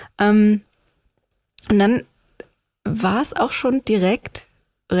 Und dann war es auch schon direkt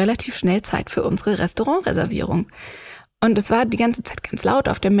relativ schnell Zeit für unsere Restaurantreservierung. Und es war die ganze Zeit ganz laut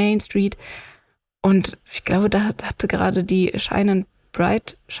auf der Main Street. Und ich glaube, da hatte gerade die Shine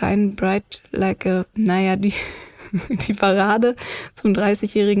Bright like a, die Parade zum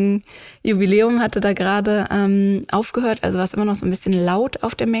 30-jährigen Jubiläum hatte da gerade aufgehört. Also war es immer noch so ein bisschen laut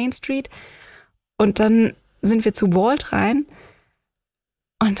auf der Main Street. Und dann sind wir zu Walt rein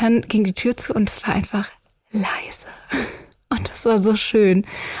und dann ging die Tür zu und es war einfach leise. Und das war so schön.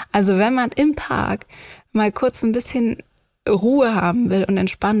 Also wenn man im Park mal kurz ein bisschen Ruhe haben will und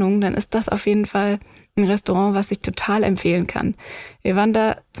Entspannung, dann ist das auf jeden Fall ein Restaurant, was ich total empfehlen kann. Wir waren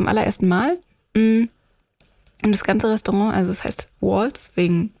da zum allerersten Mal und das ganze Restaurant, also es heißt Walt's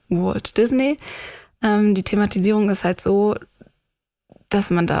wegen Walt Disney. Die Thematisierung ist halt so, dass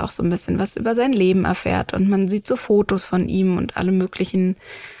man da auch so ein bisschen was über sein Leben erfährt und man sieht so Fotos von ihm und alle möglichen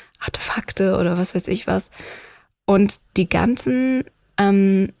Artefakte oder was weiß ich was. Und die ganzen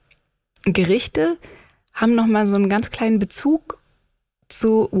Gerichte haben nochmal so einen ganz kleinen Bezug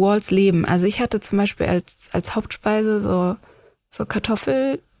zu Walts Leben. Also ich hatte zum Beispiel als Hauptspeise so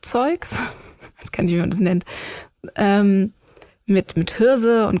Kartoffelzeugs, ich weiß nicht, wie man das nennt, mit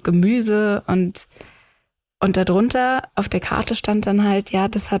Hirse und Gemüse und darunter auf der Karte stand dann halt, ja,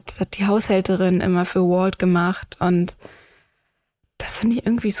 das hat die Haushälterin immer für Walt gemacht und das finde ich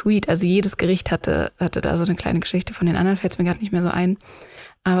irgendwie sweet. Also jedes Gericht hatte da so eine kleine Geschichte, von den anderen fällt es mir gerade nicht mehr so ein.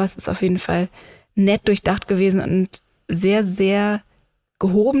 Aber es ist auf jeden Fall nett durchdacht gewesen und sehr, sehr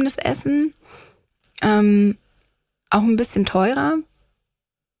gehobenes Essen. Auch ein bisschen teurer.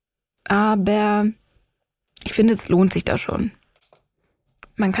 Aber ich finde, es lohnt sich da schon.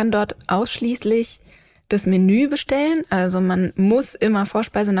 Man kann dort ausschließlich das Menü bestellen. Also man muss immer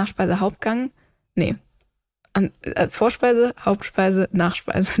Vorspeise, Nachspeise, Hauptgang. Vorspeise, Hauptspeise,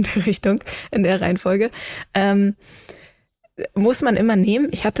 Nachspeise in der Richtung, in der Reihenfolge. Muss man immer nehmen.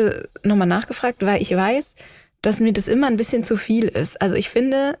 Ich hatte nochmal nachgefragt, weil ich weiß, dass mir das immer ein bisschen zu viel ist. Also ich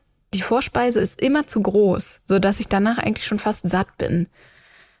finde, die Vorspeise ist immer zu groß, sodass ich danach eigentlich schon fast satt bin.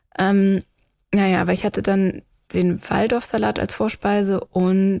 Aber ich hatte dann den Waldorfsalat als Vorspeise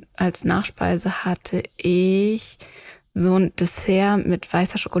und als Nachspeise hatte ich so ein Dessert mit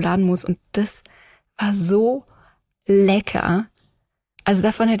weißer Schokoladenmousse und das war so lecker. Also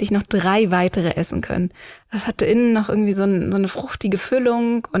davon hätte ich noch 3 weitere essen können. Das hatte innen noch irgendwie so eine fruchtige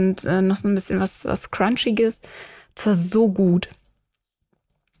Füllung und noch so ein bisschen was Crunchiges. Das war so gut.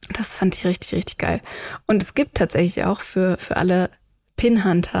 Das fand ich richtig, richtig geil. Und es gibt tatsächlich auch für alle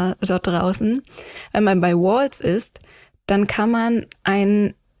Pinhunter dort draußen, wenn man bei Walls ist, dann kann man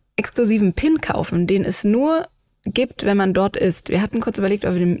einen exklusiven Pin kaufen, den es nur gibt, wenn man dort ist. Wir hatten kurz überlegt,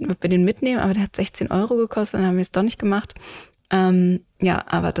 ob wir den mitnehmen, aber der hat 16 Euro gekostet, dann haben wir es doch nicht gemacht.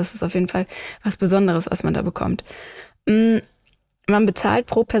 Aber das ist auf jeden Fall was Besonderes, was man da bekommt. Man bezahlt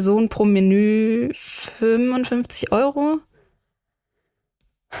pro Person, pro Menü 55 Euro.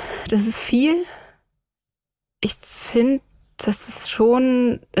 Das ist viel. Ich finde, das ist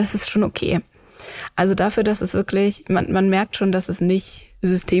schon okay. Also dafür, dass es wirklich, man merkt schon, dass es nicht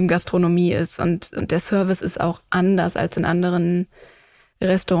Systemgastronomie ist und der Service ist auch anders als in anderen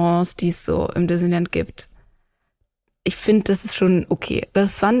Restaurants, die es so im Disneyland gibt. Ich finde, das ist schon okay. Das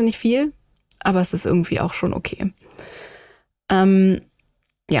ist wahnsinnig viel, aber es ist irgendwie auch schon okay. Dann,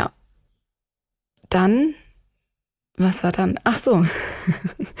 was war dann? Ach so,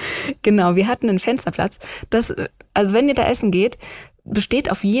 genau, wir hatten einen Fensterplatz. Also wenn ihr da essen geht,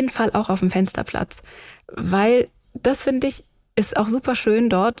 besteht auf jeden Fall auch auf dem Fensterplatz, weil das, finde ich, ist auch super schön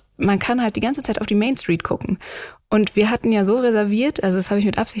dort. Man kann halt die ganze Zeit auf die Main Street gucken. Und wir hatten ja so reserviert, also das habe ich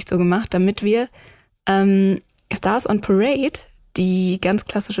mit Absicht so gemacht, damit wir Stars on Parade, die ganz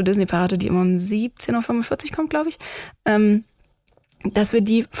klassische Disney-Parade, die immer um 17:45 Uhr kommt, glaube ich, dass wir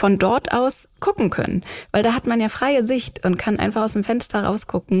die von dort aus gucken können. Weil da hat man ja freie Sicht und kann einfach aus dem Fenster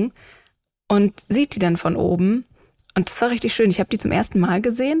rausgucken und sieht die dann von oben. Und das war richtig schön. Ich habe die zum ersten Mal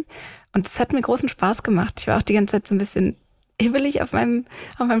gesehen und es hat mir großen Spaß gemacht. Ich war auch die ganze Zeit so ein bisschen hibbelig auf meinem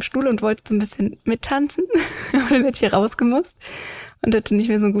Stuhl und wollte so ein bisschen mittanzen. Dann hätte ich hier rausgemusst und hätte nicht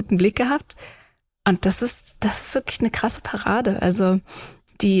mehr so einen guten Blick gehabt. Und das ist wirklich eine krasse Parade. Also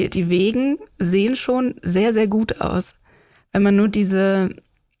die Wegen sehen schon sehr, sehr gut aus. Wenn man nur die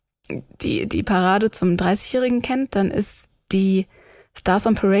Parade zum 30-Jährigen kennt, dann ist die Stars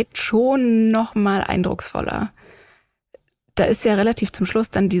on Parade schon noch mal eindrucksvoller. Da ist ja relativ zum Schluss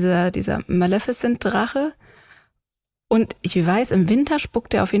dann dieser Maleficent-Drache. Und ich weiß, im Winter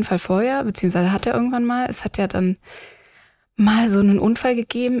spuckt er auf jeden Fall Feuer, beziehungsweise hat er irgendwann mal. Es hat ja dann mal so einen Unfall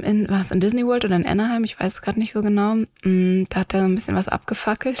gegeben in Disney World oder in Anaheim, ich weiß es gerade nicht so genau. Da hat er ein bisschen was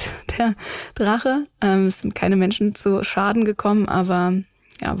abgefackelt, der Drache. Es sind keine Menschen zu Schaden gekommen, aber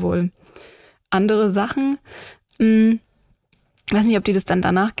ja, wohl andere Sachen. Ich weiß nicht, ob die das dann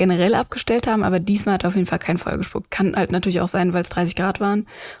danach generell abgestellt haben, aber diesmal hat er auf jeden Fall kein Feuer gespuckt. Kann halt natürlich auch sein, weil es 30 Grad waren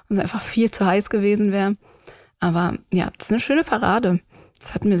und es einfach viel zu heiß gewesen wäre. Aber ja, das ist eine schöne Parade.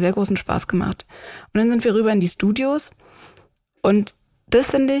 Das hat mir sehr großen Spaß gemacht. Und dann sind wir rüber in die Studios. Und das,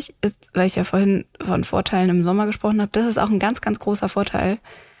 finde ich, ist, weil ich ja vorhin von Vorteilen im Sommer gesprochen habe, das ist auch ein ganz, ganz großer Vorteil.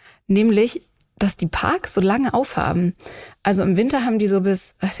 Nämlich, dass die Parks so lange aufhaben. Also im Winter haben die so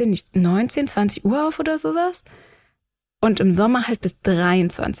bis, 19, 20 Uhr auf oder sowas. Und im Sommer halt bis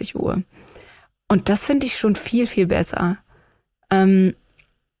 23 Uhr. Und das finde ich schon viel, viel besser. Und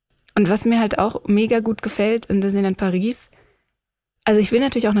was mir halt auch mega gut gefällt in Disneyland Paris, also ich will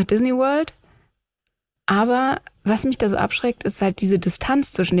natürlich auch nach Disney World, aber was mich da so abschreckt, ist halt diese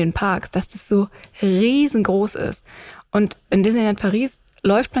Distanz zwischen den Parks, dass das so riesengroß ist. Und in Disneyland Paris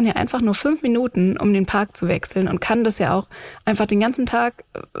läuft man ja einfach nur 5 Minuten, um den Park zu wechseln und kann das ja auch einfach den ganzen Tag,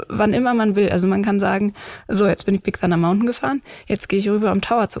 wann immer man will. Also man kann sagen, so, jetzt bin ich Big Thunder Mountain gefahren, jetzt gehe ich rüber, um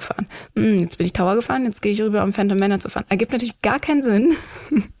Tower zu fahren. Jetzt bin ich Tower gefahren, jetzt gehe ich rüber, um Phantom Manor zu fahren. Ergibt natürlich gar keinen Sinn,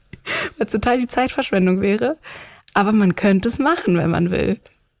 weil es total die Zeitverschwendung wäre. Aber man könnte es machen, wenn man will.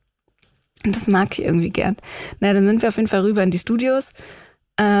 Und das mag ich irgendwie gern. Na, dann sind wir auf jeden Fall rüber in die Studios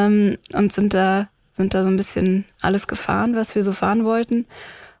und sind da so ein bisschen alles gefahren, was wir so fahren wollten.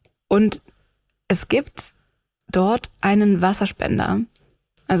 Und es gibt dort einen Wasserspender.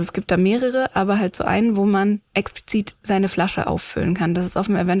 Also es gibt da mehrere, aber halt so einen, wo man explizit seine Flasche auffüllen kann. Das ist auf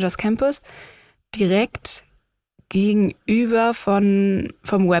dem Avengers Campus, direkt gegenüber vom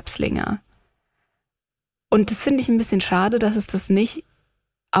Webslinger. Und das finde ich ein bisschen schade, dass es das nicht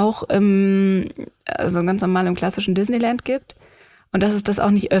auch also ganz normal im klassischen Disneyland gibt und dass es das auch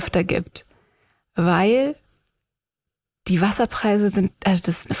nicht öfter gibt. Weil die Wasserpreise sind, also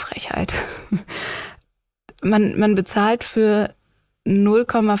das ist eine Frechheit. Man bezahlt für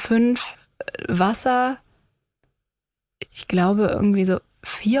 0,5 Wasser, ich glaube irgendwie so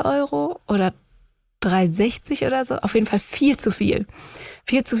 4 Euro oder 3,60 oder so. Auf jeden Fall viel zu viel.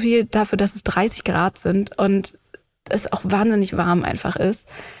 Viel zu viel dafür, dass es 30 Grad sind und es auch wahnsinnig warm einfach ist.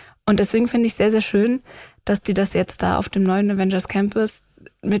 Und deswegen finde ich sehr, sehr schön, dass die das jetzt da auf dem neuen Avengers Campus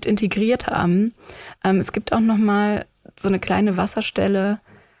mit integriert haben. Es gibt auch nochmal so eine kleine Wasserstelle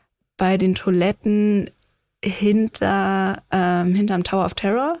bei den Toiletten hinterm Tower of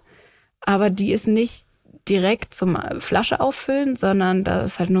Terror. Aber die ist nicht direkt zum Flasche auffüllen, sondern da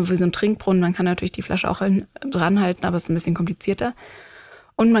ist halt nur wie so ein Trinkbrunnen. Man kann natürlich die Flasche auch dran halten, aber es ist ein bisschen komplizierter.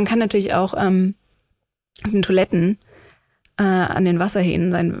 Und man kann natürlich auch auf den Toiletten an den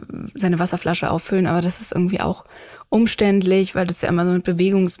Wasserhähnen seine Wasserflasche auffüllen, aber das ist irgendwie auch umständlich, weil das ja immer so ein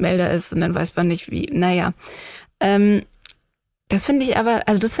Bewegungsmelder ist und dann weiß man nicht wie, naja. Das finde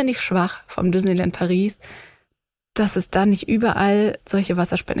ich schwach vom Disneyland Paris, dass es da nicht überall solche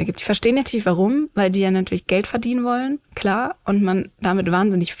Wasserspender gibt. Ich verstehe natürlich warum, weil die ja natürlich Geld verdienen wollen, klar, und man damit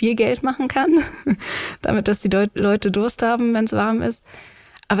wahnsinnig viel Geld machen kann, damit, dass die Leute Durst haben, wenn es warm ist.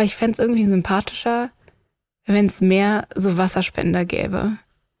 Aber ich fände es irgendwie sympathischer, wenn es mehr so Wasserspender gäbe.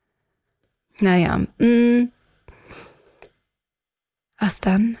 Naja, was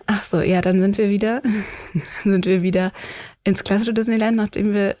dann? Ach so, ja, dann sind wir wieder ins klassische Disneyland,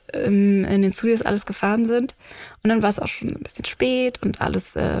 nachdem wir in den Studios alles gefahren sind. Und dann war es auch schon ein bisschen spät und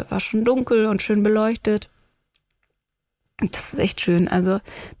alles war schon dunkel und schön beleuchtet. Und das ist echt schön. Also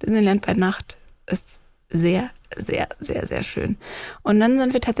Disneyland bei Nacht ist sehr, sehr, sehr, sehr schön. Und dann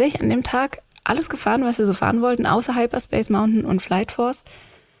sind wir tatsächlich an dem Tag alles gefahren, was wir so fahren wollten, außer Hyperspace Mountain und Flight Force,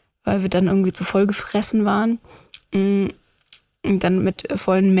 weil wir dann irgendwie zu voll gefressen waren und dann mit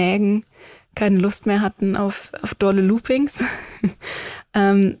vollen Mägen keine Lust mehr hatten auf dolle Loopings.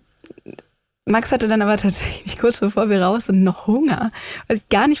 Max hatte dann aber tatsächlich kurz bevor wir raus sind noch Hunger, was ich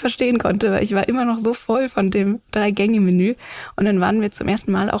gar nicht verstehen konnte, weil ich war immer noch so voll von dem 3-Gänge-Menü. Und dann waren wir zum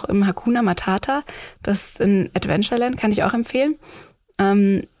ersten Mal auch im Hakuna Matata, das ist in Adventureland, kann ich auch empfehlen.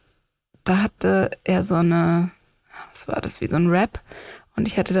 Da hatte er so eine, was war das, wie so ein Wrap. Und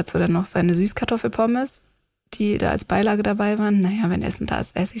ich hatte dazu dann noch seine Süßkartoffelpommes, die da als Beilage dabei waren. Naja, wenn Essen da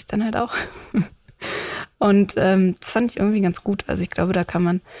ist, esse ich es dann halt auch. Und das fand ich irgendwie ganz gut. Also ich glaube, da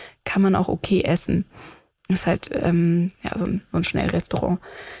kann man auch okay essen. Das ist halt so ein Schnellrestaurant.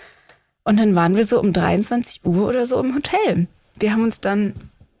 Und dann waren wir so um 23 Uhr oder so im Hotel. Wir haben uns dann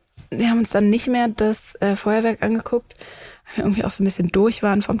nicht mehr das Feuerwerk angeguckt, weil wir irgendwie auch so ein bisschen durch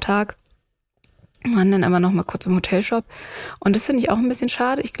waren vom Tag. Waren dann aber noch mal kurz im Hotelshop. Und das finde ich auch ein bisschen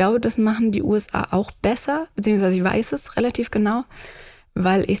schade. Ich glaube, das machen die USA auch besser, beziehungsweise ich weiß es relativ genau,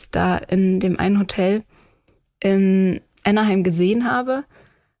 weil ich es da in dem einen Hotel in Anaheim gesehen habe.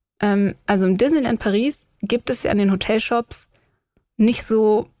 Also im Disneyland Paris gibt es ja an den Hotelshops nicht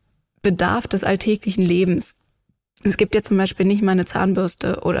so Bedarf des alltäglichen Lebens. Es gibt ja zum Beispiel nicht mal eine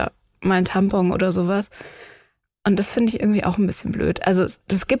Zahnbürste oder mal ein Tampon oder sowas. Und das finde ich irgendwie auch ein bisschen blöd. Also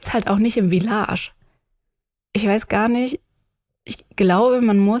das gibt's halt auch nicht im Village. Ich weiß gar nicht. Ich glaube,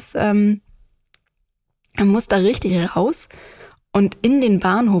 man muss da richtig raus und in den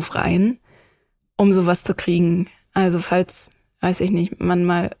Bahnhof rein, um sowas zu kriegen. Also falls, weiß ich nicht, man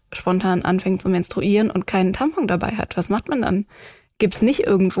mal spontan anfängt zu menstruieren und keinen Tampon dabei hat, was macht man dann? Gibt's nicht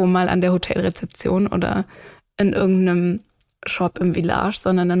irgendwo mal an der Hotelrezeption oder in irgendeinem Shop im Village,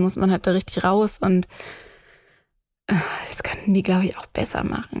 sondern dann muss man halt da richtig raus und das könnten die, glaube ich, auch besser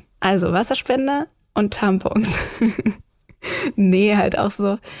machen. Also Wasserspender und Tampons. Nee, halt auch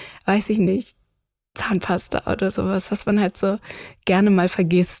so, weiß ich nicht, Zahnpasta oder sowas, was man halt so gerne mal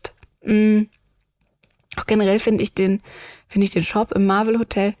vergisst. Auch generell finde ich den Shop im Marvel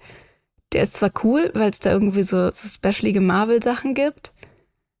Hotel, der ist zwar cool, weil es da irgendwie so specialige Marvel-Sachen gibt,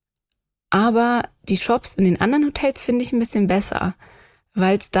 aber die Shops in den anderen Hotels finde ich ein bisschen besser,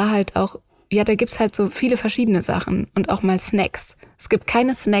 weil es da halt auch, ja, da gibt's halt so viele verschiedene Sachen und auch mal Snacks. Es gibt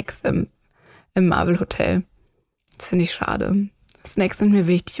keine Snacks im Marvel Hotel. Das finde ich schade. Snacks sind mir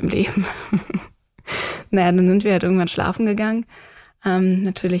wichtig im Leben. Naja, dann sind wir halt irgendwann schlafen gegangen.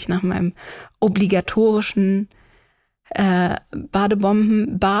 Natürlich nach meinem obligatorischen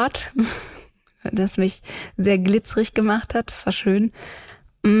Badebombenbad, das mich sehr glitzerig gemacht hat. Das war schön.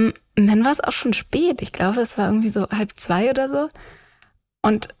 Und dann war es auch schon spät. Ich glaube, es war irgendwie so 1:30 oder so.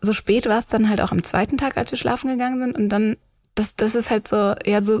 Und so spät war es dann halt auch am zweiten Tag, als wir schlafen gegangen sind. Und dann, das ist halt so,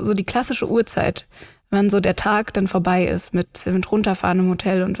 ja, so die klassische Uhrzeit, wann so der Tag dann vorbei ist mit runterfahren im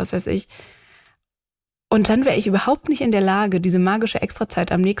Hotel und was weiß ich. Und dann wäre ich überhaupt nicht in der Lage, diese magische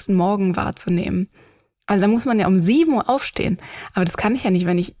Extrazeit am nächsten Morgen wahrzunehmen. Also da muss man ja um 7 Uhr aufstehen. Aber das kann ich ja nicht,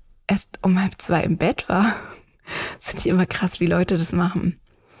 wenn ich erst um 1:30 im Bett war. Das finde ich immer krass, wie Leute das machen.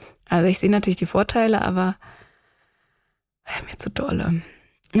 Also ich sehe natürlich die Vorteile, aber Mir zu dolle.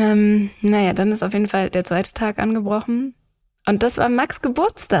 Dann ist auf jeden Fall der zweite Tag angebrochen. Und das war Max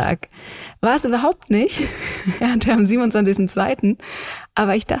Geburtstag. War es überhaupt nicht. Er hatte am 27.02.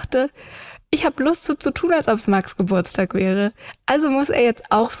 Aber ich dachte, ich habe Lust so zu tun, als ob es Max Geburtstag wäre. Also muss er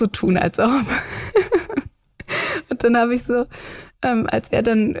jetzt auch so tun, als ob. Und dann habe ich so, als er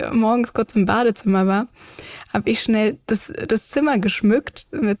dann morgens kurz im Badezimmer war, habe ich schnell das Zimmer geschmückt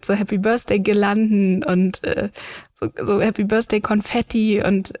mit so Happy Birthday Girlanden und so Happy Birthday Konfetti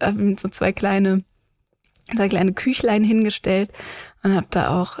und habe ihm so zwei kleine Küchlein hingestellt und habe da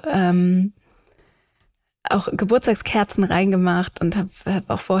auch Geburtstagskerzen reingemacht und habe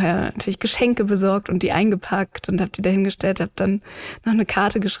auch vorher natürlich Geschenke besorgt und die eingepackt und habe die da hingestellt, habe dann noch eine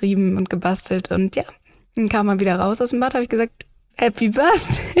Karte geschrieben und gebastelt und ja, dann kam er wieder raus aus dem Bad, habe ich gesagt, Happy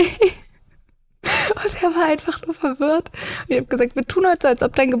Birthday. Und er war einfach nur verwirrt. Und ich habe gesagt, wir tun heute so, als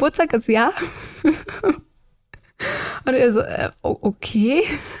ob dein Geburtstag ist, ja? Und er so, okay.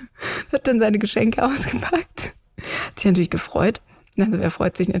 Hat dann seine Geschenke ausgepackt. Hat sich natürlich gefreut. Also wer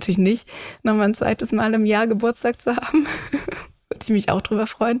freut sich natürlich nicht, nochmal ein zweites Mal im Jahr Geburtstag zu haben. Würde ich mich auch drüber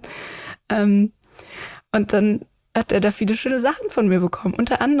freuen. Und dann hat er da viele schöne Sachen von mir bekommen,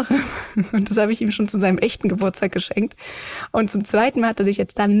 unter anderem. Und das habe ich ihm schon zu seinem echten Geburtstag geschenkt. Und zum zweiten Mal hat er sich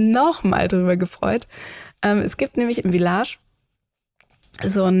jetzt dann nochmal drüber gefreut. Es gibt nämlich im Village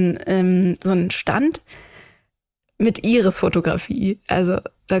so einen Stand mit Iris-Fotografie. Also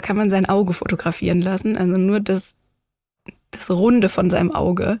da kann man sein Auge fotografieren lassen. Also nur das Runde von seinem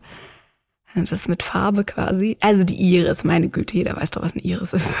Auge. Das ist mit Farbe quasi. Also die Iris, meine Güte, jeder weiß doch, was eine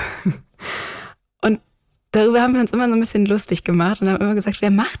Iris ist. Und darüber haben wir uns immer so ein bisschen lustig gemacht und haben immer gesagt, wer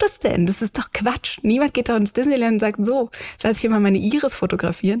macht das denn? Das ist doch Quatsch. Niemand geht doch ins Disneyland und sagt, so, jetzt lasse ich hier mal meine Iris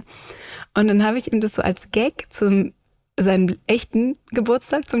fotografieren. Und dann habe ich ihm das so als Gag zu seinem echten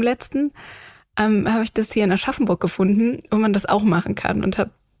Geburtstag, zum letzten, habe ich das hier in Aschaffenburg gefunden, wo man das auch machen kann und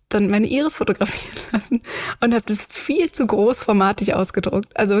habe dann meine Iris fotografieren lassen und habe das viel zu großformatig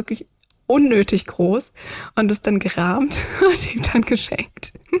ausgedruckt, also wirklich unnötig groß und das dann gerahmt und ihm dann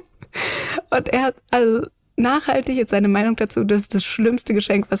geschenkt. Und er hat also nachhaltig jetzt seine Meinung dazu, das ist das schlimmste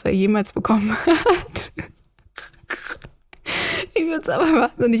Geschenk, was er jemals bekommen hat. Ich finde es aber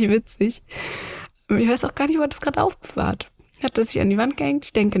wahnsinnig witzig. Ich weiß auch gar nicht, wo er das gerade aufbewahrt. Hat er sich an die Wand gehängt?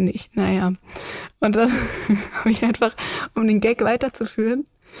 Ich denke nicht. Naja. Und dann habe ich einfach, um den Gag weiterzuführen,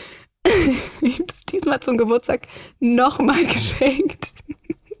 ihm das diesmal zum Geburtstag nochmal geschenkt.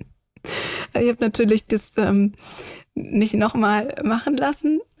 Ich habe natürlich das nicht nochmal machen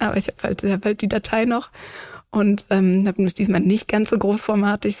lassen, aber ich habe halt die Datei noch und habe das diesmal nicht ganz so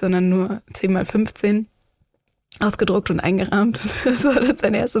großformatig, sondern nur 10x15 ausgedruckt und eingerahmt. Das war dann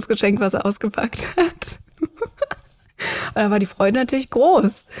sein erstes Geschenk, was er ausgepackt hat. Und da war die Freude natürlich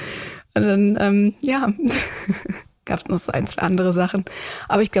groß. Und dann, gab es noch so ein, zwei andere Sachen.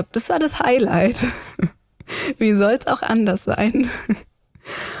 Aber ich glaube, das war das Highlight. Wie soll es auch anders sein?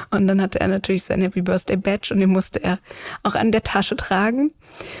 Und dann hatte er natürlich sein Happy Birthday Badge und den musste er auch an der Tasche tragen,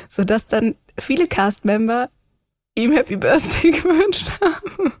 sodass dann viele Cast-Member ihm Happy Birthday gewünscht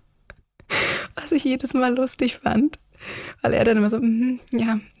haben. Was ich jedes Mal lustig fand, weil er dann immer so,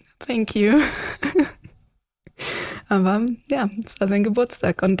 ja, thank you. Aber ja, es war sein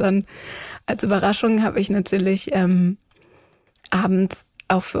Geburtstag. Und dann als Überraschung habe ich natürlich abends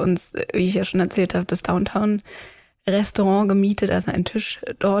auch für uns, wie ich ja schon erzählt habe, das Downtown-Restaurant gemietet, also einen Tisch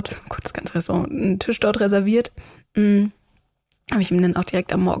dort, einen Tisch dort reserviert. Habe ich ihm dann auch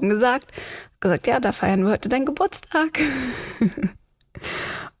direkt am Morgen gesagt, ja, da feiern wir heute deinen Geburtstag.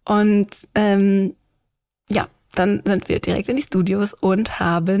 Und dann sind wir direkt in die Studios und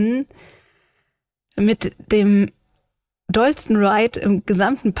haben mit dem dollsten Ride im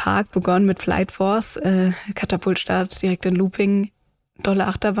gesamten Park begonnen mit Flight Force, Katapultstart, direkt in Looping, dolle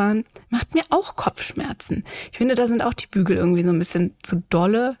Achterbahn. Macht mir auch Kopfschmerzen. Ich finde, da sind auch die Bügel irgendwie so ein bisschen zu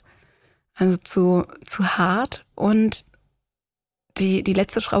dolle, also zu hart und die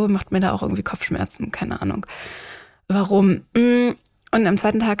letzte Schraube macht mir da auch irgendwie Kopfschmerzen, keine Ahnung warum. Und am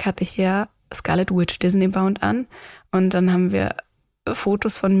zweiten Tag hatte ich ja Scarlet Witch Disney Bound an und dann haben wir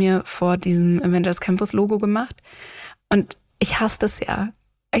Fotos von mir vor diesem Avengers Campus Logo gemacht und ich hasse das ja.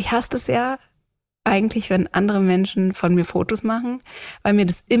 Ich hasse das ja eigentlich, wenn andere Menschen von mir Fotos machen, weil mir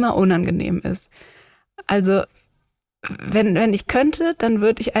das immer unangenehm ist. Also wenn ich könnte, dann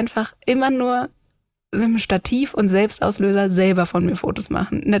würde ich einfach immer nur mit dem Stativ und Selbstauslöser selber von mir Fotos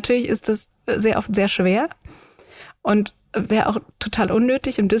machen. Natürlich ist das sehr oft sehr schwer und wäre auch total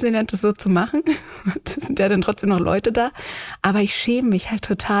unnötig, im Disneyland das so zu machen. Es sind ja dann trotzdem noch Leute da. Aber ich schäme mich halt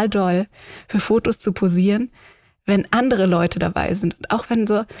total doll, für Fotos zu posieren, wenn andere Leute dabei sind. Und auch wenn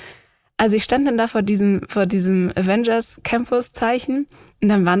Also ich stand dann da vor diesem Avengers Campus Zeichen und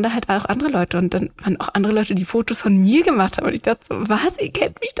dann waren da halt auch andere Leute und dann waren auch andere Leute, die Fotos von mir gemacht haben und ich dachte so, was, ihr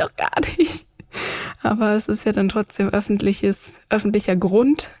kennt mich doch gar nicht. Aber es ist ja dann trotzdem öffentlicher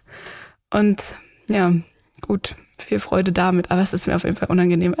Grund und ja, gut, viel Freude damit, aber es ist mir auf jeden Fall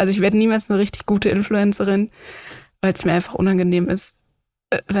unangenehm. Also ich werde niemals eine richtig gute Influencerin, weil es mir einfach unangenehm ist,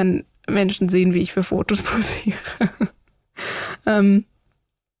 wenn Menschen sehen, wie ich für Fotos posiere.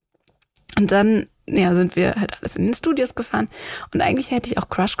 Und dann, ja, sind wir halt alles in den Studios gefahren und eigentlich hätte ich auch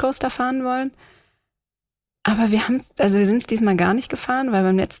Crush Coaster fahren wollen, aber wir sind es diesmal gar nicht gefahren, weil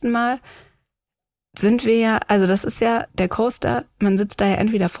beim letzten Mal sind wir ja, also das ist ja der Coaster, man sitzt da ja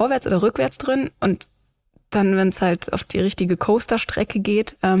entweder vorwärts oder rückwärts drin und dann, wenn es halt auf die richtige Coasterstrecke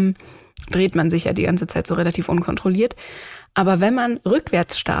geht, dreht man sich ja die ganze Zeit so relativ unkontrolliert. Aber wenn man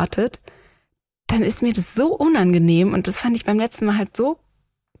rückwärts startet, dann ist mir das so unangenehm und das fand ich beim letzten Mal halt so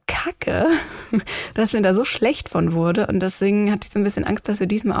kacke, dass mir da so schlecht von wurde und deswegen hatte ich so ein bisschen Angst, dass wir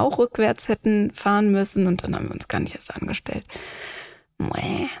diesmal auch rückwärts hätten fahren müssen und dann haben wir uns gar nicht erst angestellt.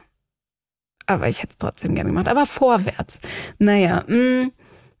 Aber ich hätte es trotzdem gerne gemacht, aber vorwärts. Naja,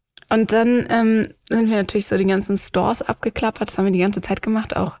 und dann sind wir natürlich so die ganzen Stores abgeklappert. Das haben wir die ganze Zeit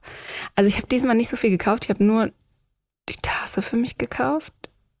gemacht auch. Also ich habe diesmal nicht so viel gekauft. Ich habe nur die Tasse für mich gekauft.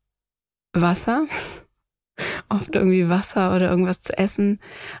 Wasser. Oft irgendwie Wasser oder irgendwas zu essen.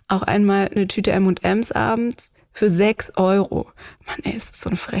 Auch einmal eine Tüte M&M's abends für 6 Euro. Mann, ey, ist das so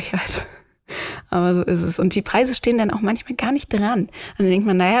eine Frechheit. Aber so ist es. Und die Preise stehen dann auch manchmal gar nicht dran. Und dann denkt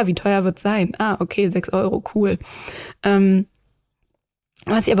man, naja, wie teuer wird's sein? Ah, okay, 6 Euro, cool.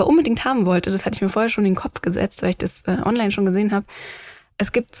 Was ich aber unbedingt haben wollte, das hatte ich mir vorher schon in den Kopf gesetzt, weil ich das online schon gesehen habe.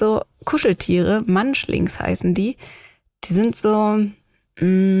 Es gibt so Kuscheltiere, Munchlinks heißen die. Die sind so,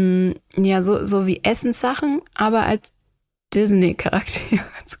 ja, so wie Essenssachen, aber als Disney-Charaktere.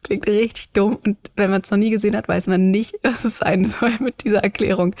 Das klingt richtig dumm und wenn man es noch nie gesehen hat, weiß man nicht, was es sein soll mit dieser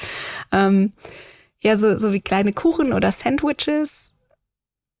Erklärung. Ja, so wie kleine Kuchen oder Sandwiches,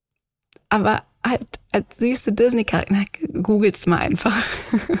 aber halt als süße Disney-Charakter. Googelt's mal einfach.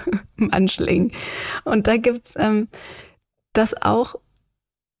 Munchling. Und da gibt's das auch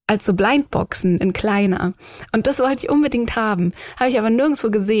als so Blindboxen in kleiner. Und das wollte ich unbedingt haben. Habe ich aber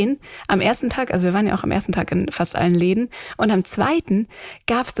nirgendwo gesehen. Am ersten Tag, also wir waren ja auch am ersten Tag in fast allen Läden. Und am zweiten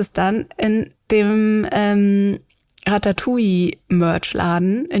gab's das dann in dem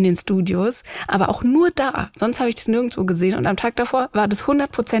Ratatouille-Merch-Laden in den Studios. Aber auch nur da. Sonst habe ich das nirgendwo gesehen. Und am Tag davor war das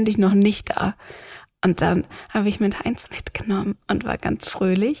 100%ig noch nicht da. Und dann habe ich mir da eins mitgenommen und war ganz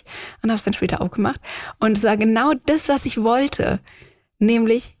fröhlich und habe es dann später aufgemacht. Und es war genau das, was ich wollte.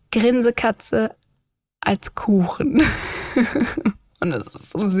 Nämlich Grinsekatze als Kuchen. Und das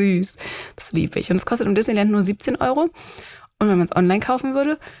ist so süß. Das liebe ich. Und es kostet im Disneyland nur 17 Euro. Und wenn man es online kaufen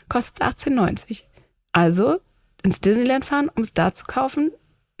würde, kostet es 18,90. Also ins Disneyland fahren, um es da zu kaufen,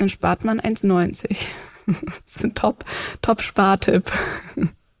 dann spart man 1,90. Das ist ein Top-Spartipp.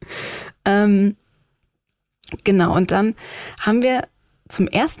 Genau, und dann haben wir zum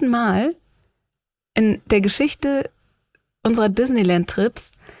ersten Mal in der Geschichte unserer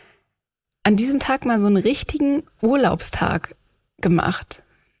Disneyland-Trips an diesem Tag mal so einen richtigen Urlaubstag gemacht.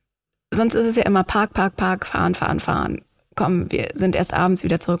 Sonst ist es ja immer Park, fahren. Komm, wir sind erst abends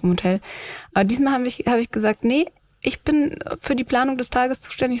wieder zurück im Hotel. Aber diesmal habe ich gesagt, nee, ich bin für die Planung des Tages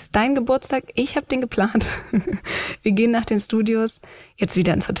zuständig. Es ist dein Geburtstag, ich habe den geplant. Wir gehen nach den Studios jetzt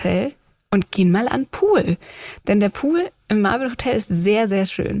wieder ins Hotel und gehen mal an den Pool. Denn der Pool im Marvel Hotel ist sehr, sehr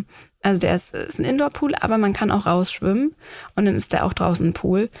schön. Also der ist ein Indoor-Pool, aber man kann auch rausschwimmen und dann ist der auch draußen ein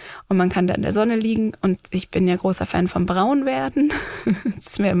Pool und man kann da in der Sonne liegen und ich bin ja großer Fan vom Braunwerden. Das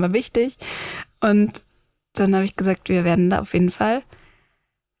ist mir immer wichtig. Und dann habe ich gesagt, wir werden da auf jeden Fall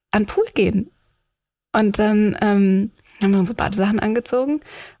an den Pool gehen. Und dann haben wir unsere Badesachen angezogen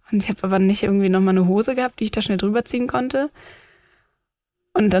und ich habe aber nicht irgendwie nochmal eine Hose gehabt, die ich da schnell drüber ziehen konnte.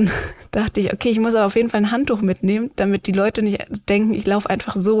 Und dann dachte ich, okay, ich muss aber auf jeden Fall ein Handtuch mitnehmen, damit die Leute nicht denken, ich laufe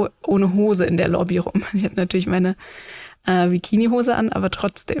einfach so ohne Hose in der Lobby rum. Ich hatte natürlich meine Bikini-Hose an, aber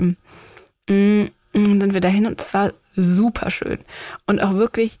trotzdem. Dann sind wir dahin und es war super schön. Und auch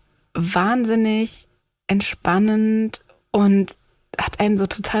wirklich wahnsinnig entspannend und hat einen so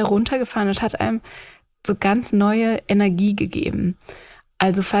total runtergefahren und hat einem so ganz neue Energie gegeben.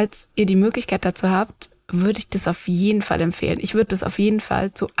 Also falls ihr die Möglichkeit dazu habt, würde ich das auf jeden Fall empfehlen. Ich würde das auf jeden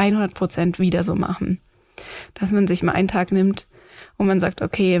Fall zu 100% wieder so machen. Dass man sich mal einen Tag nimmt, wo man sagt,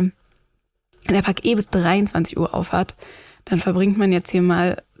 okay, wenn der Park bis 23 Uhr auf hat, dann verbringt man jetzt hier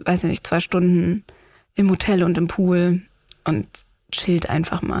mal, weiß ich nicht, 2 Stunden im Hotel und im Pool und chillt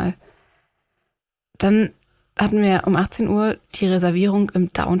einfach mal. Dann hatten wir um 18 Uhr die Reservierung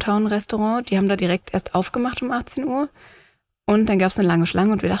im Downtown-Restaurant. Die haben da direkt erst aufgemacht um 18 Uhr. Und dann gab es eine lange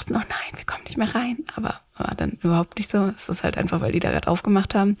Schlange und wir dachten, oh nein, wir kommen nicht mehr rein. Aber war dann überhaupt nicht so. Es ist halt einfach, weil die da gerade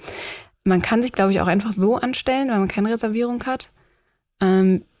aufgemacht haben. Man kann sich, glaube ich, auch einfach so anstellen, wenn man keine Reservierung hat.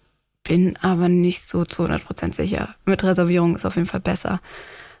 Bin aber nicht so zu 100% sicher. Mit Reservierung ist auf jeden Fall besser.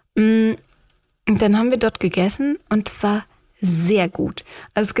 Und dann haben wir dort gegessen und es war sehr gut.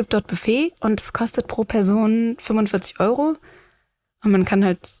 Also es gibt dort Buffet und es kostet pro Person 45 Euro. Und man kann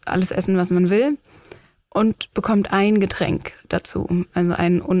halt alles essen, was man will. Und bekommt ein Getränk dazu. Also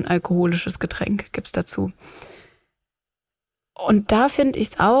ein unalkoholisches Getränk gibt's dazu. Und da finde ich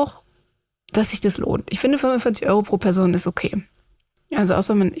es auch, dass sich das lohnt. Ich finde 45 Euro pro Person ist okay. Also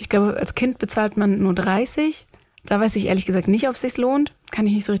außer ich glaube, als Kind bezahlt man nur 30. Da weiß ich ehrlich gesagt nicht, ob es sich lohnt. Kann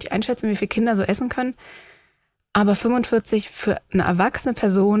ich nicht so richtig einschätzen, wie viele Kinder so essen können. Aber 45 für eine erwachsene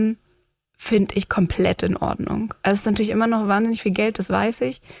Person finde ich komplett in Ordnung. Also es ist natürlich immer noch wahnsinnig viel Geld, das weiß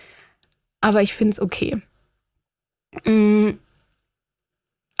ich. Aber ich finde es okay.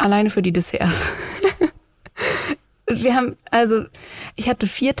 Alleine für die Desserts. Ich hatte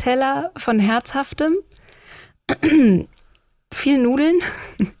 4 Teller von Herzhaftem, viel Nudeln.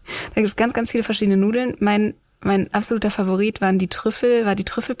 Da gibt es ganz, ganz viele verschiedene Nudeln. Mein absoluter Favorit war die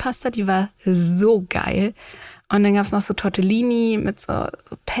Trüffelpasta, die war so geil. Und dann gab es noch so Tortellini mit so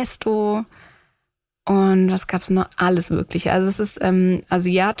Pesto und was gab's noch? Alles Mögliche. Also es ist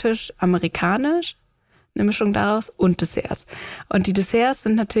asiatisch, amerikanisch, eine Mischung daraus und Desserts. Und die Desserts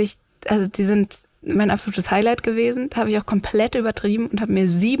sind natürlich, also die sind mein absolutes Highlight gewesen. Da habe ich auch komplett übertrieben und habe mir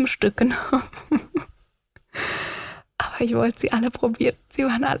 7 Stück genommen. Aber ich wollte sie alle probieren. Sie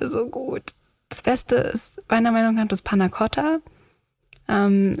waren alle so gut. Das Beste ist meiner Meinung nach das Panna Cotta,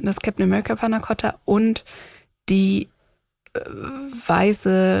 das Captain America Panna Cotta und die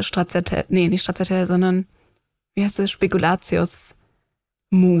weiße Stracciatella, nicht Stracciatella, sondern wie heißt das? Spekulatius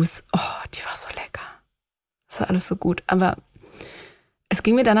Mousse. Oh, die war so lecker. Das war alles so gut. Aber es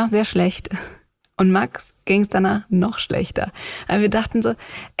ging mir danach sehr schlecht. Und Max ging es danach noch schlechter. Aber wir dachten so,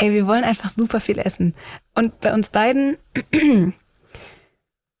 ey, wir wollen einfach super viel essen. Und bei uns beiden,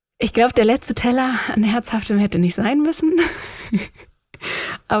 ich glaube, der letzte Teller an Herzhaftem hätte nicht sein müssen.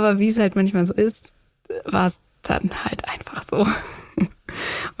 Aber wie es halt manchmal so ist, war es dann halt einfach so.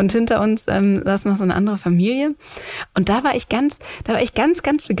 Und hinter uns saß noch so eine andere Familie. Und da war ich ganz,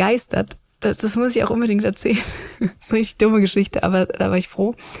 ganz begeistert. Das muss ich auch unbedingt erzählen. Das ist eine richtig dumme Geschichte, aber da war ich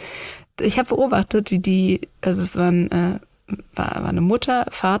froh. Ich habe beobachtet, wie es war eine Mutter,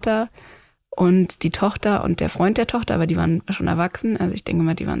 Vater und die Tochter und der Freund der Tochter, aber die waren schon erwachsen. Also ich denke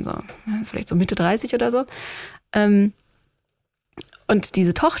mal, die waren so vielleicht so Mitte 30 oder so. Und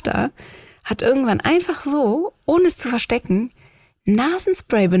diese Tochter hat irgendwann einfach so, ohne es zu verstecken,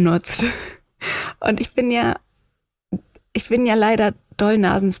 Nasenspray benutzt. Und ich bin ja leider doll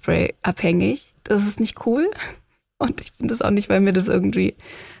Nasenspray abhängig. Das ist nicht cool. Und ich finde das auch nicht, weil mir das irgendwie,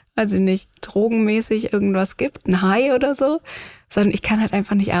 weiß ich nicht, drogenmäßig irgendwas gibt, ein High oder so, sondern ich kann halt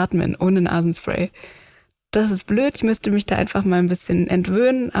einfach nicht atmen ohne Nasenspray. Das ist blöd, ich müsste mich da einfach mal ein bisschen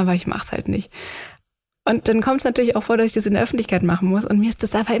entwöhnen, aber ich mach's halt nicht. Und dann kommt es natürlich auch vor, dass ich das in der Öffentlichkeit machen muss und mir ist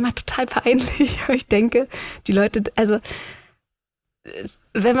das aber immer total peinlich. Aber ich denke, die Leute, also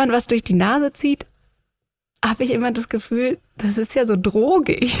wenn man was durch die Nase zieht, habe ich immer das Gefühl, das ist ja so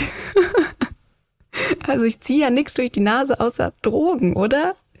drogig. Also ich ziehe ja nichts durch die Nase außer Drogen,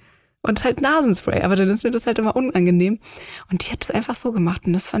 oder? Und halt Nasenspray, aber dann ist mir das halt immer unangenehm. Und die hat das einfach so gemacht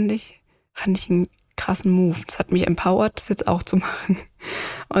und das fand ich einen krassen Move. Das hat mich empowert, das jetzt auch zu machen.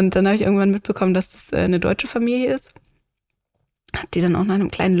 Und dann habe ich irgendwann mitbekommen, dass das eine deutsche Familie ist. Hat die dann auch nach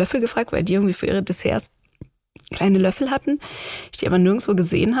einem kleinen Löffel gefragt, weil die irgendwie für ihre Desserts kleine Löffel hatten, ich die aber nirgendwo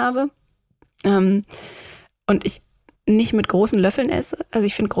gesehen habe. Und ich nicht mit großen Löffeln esse. Also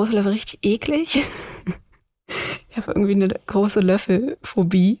ich finde große Löffel richtig eklig. Ich habe irgendwie eine große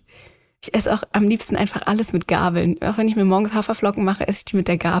Löffelphobie. Ich esse auch am liebsten einfach alles mit Gabeln. Auch wenn ich mir morgens Haferflocken mache, esse ich die mit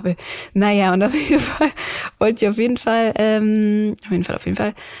der Gabel. Naja, und auf jeden Fall wollte ich auf jeden Fall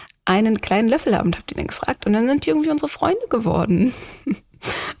einen kleinen Löffel haben und habe die dann gefragt. Und dann sind die irgendwie unsere Freunde geworden.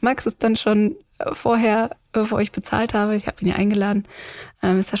 Max ist dann schon vorher, bevor ich bezahlt habe, ich habe ihn ja eingeladen,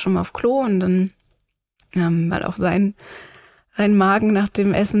 ist er schon mal auf Klo und dann, weil auch sein Magen nach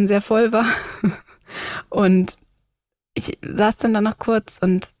dem Essen sehr voll war. Und ich saß dann da noch kurz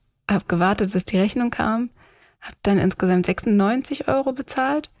und habe gewartet, bis die Rechnung kam. Habe dann insgesamt 96 Euro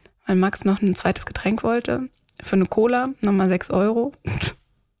bezahlt, weil Max noch ein zweites Getränk wollte. Für eine Cola nochmal 6 Euro.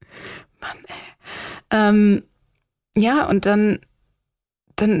 Mann, ey. Ja, und dann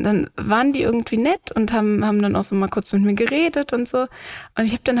waren die irgendwie nett und haben dann auch so mal kurz mit mir geredet und so. Und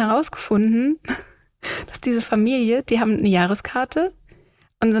ich habe dann herausgefunden, dass diese Familie, die haben eine Jahreskarte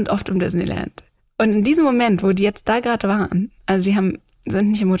und sind oft im Disneyland. Und in diesem Moment, wo die jetzt da gerade waren, also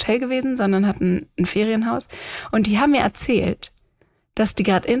sind nicht im Hotel gewesen, sondern hatten ein Ferienhaus, und die haben mir erzählt, dass die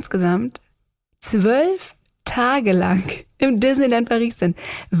gerade insgesamt 12 Tage lang im Disneyland Paris sind.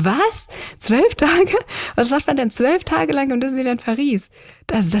 Was? 12 Tage? Was macht man denn 12 Tage lang im Disneyland Paris?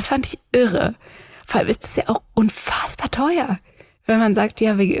 Das fand ich irre. Vor allem ist das ja auch unfassbar teuer. Wenn man sagt,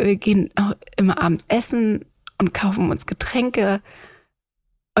 ja, wir gehen auch immer abends essen und kaufen uns Getränke.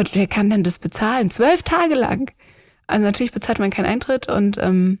 Und wer kann denn das bezahlen? 12 Tage lang. Also natürlich bezahlt man keinen Eintritt, und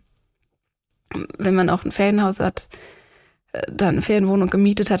wenn man auch ein Ferienhaus hat, dann eine Ferienwohnung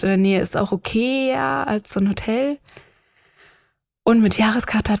gemietet hat in der Nähe, ist auch okay, ja, als so ein Hotel. Und mit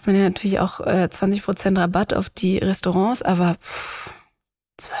Jahreskarte hat man ja natürlich auch 20% Rabatt auf die Restaurants, aber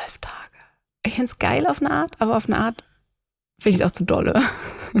 12 Tage. Ich finde es geil auf eine Art, aber auf eine Art finde ich es auch zu dolle.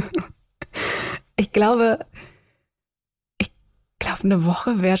 Ich glaube, eine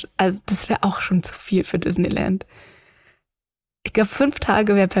Woche das wäre auch schon zu viel für Disneyland. Ich glaube, 5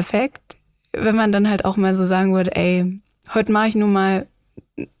 Tage wäre perfekt, wenn man dann halt auch mal so sagen würde, ey, heute mache ich nur mal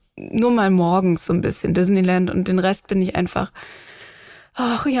morgens so ein bisschen Disneyland und den Rest bin ich einfach,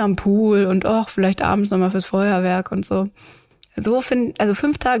 ach ja, am Pool und ach, vielleicht abends nochmal fürs Feuerwerk und so. Also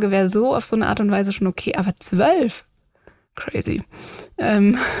 5 Tage wäre so auf so eine Art und Weise schon okay, aber 12? Crazy.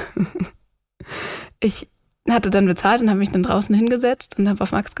 Ich hatte dann bezahlt und habe mich dann draußen hingesetzt und habe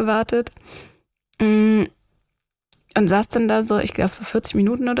auf Max gewartet. Und saß dann da so, ich glaube so 40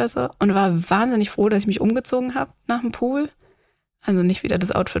 Minuten oder so, und war wahnsinnig froh, dass ich mich umgezogen habe nach dem Pool. Also nicht wieder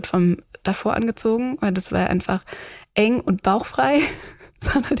das Outfit vom davor angezogen, weil das war einfach eng und bauchfrei,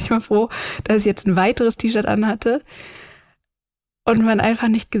 sondern ich war froh, dass ich jetzt ein weiteres T-Shirt anhatte und man einfach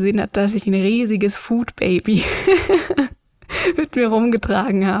nicht gesehen hat, dass ich ein riesiges Food Baby mit mir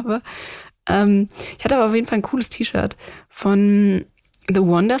rumgetragen habe. Ich hatte aber auf jeden Fall ein cooles T-Shirt von The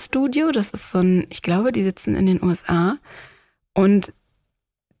Wonder Studio. Das ist ich glaube, die sitzen in den USA und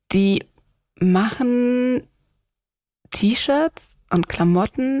die machen T-Shirts und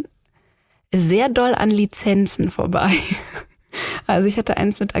Klamotten sehr doll an Lizenzen vorbei. Also ich hatte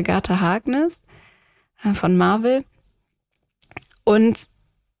eins mit Agatha Harkness von Marvel, und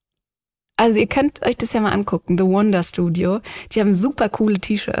also ihr könnt euch das ja mal angucken, The Wonder Studio. Die haben super coole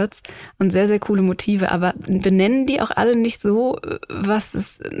T-Shirts und sehr, sehr coole Motive, aber benennen die auch alle nicht so,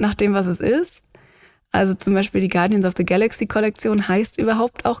 nach dem, was es ist. Also zum Beispiel die Guardians of the Galaxy Kollektion heißt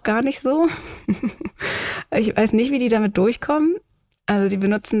überhaupt auch gar nicht so. Ich weiß nicht, wie die damit durchkommen. Also die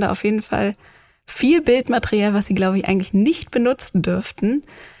benutzen da auf jeden Fall viel Bildmaterial, was sie, glaube ich, eigentlich nicht benutzen dürften.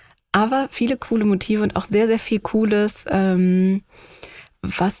 Aber viele coole Motive und auch sehr, sehr viel Cooles,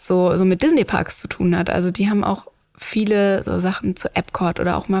 was so mit Disney-Parks zu tun hat. Also die haben auch viele so Sachen zu Epcot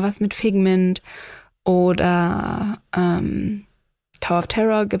oder auch mal was mit Figment oder Tower of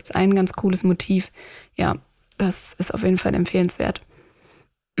Terror gibt's ein ganz cooles Motiv. Ja, das ist auf jeden Fall empfehlenswert.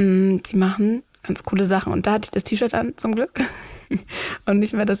 Die machen ganz coole Sachen. Und da hatte ich das T-Shirt an, zum Glück. Und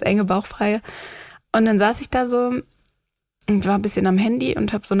nicht mehr das enge Bauchfreie. Und dann saß ich da so und war ein bisschen am Handy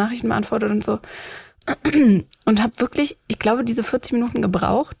und habe so Nachrichten beantwortet und so. Und habe wirklich, ich glaube, diese 40 Minuten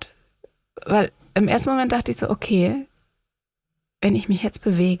gebraucht, weil im ersten Moment dachte ich so, okay, wenn ich mich jetzt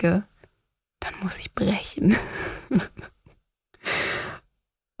bewege, dann muss ich brechen.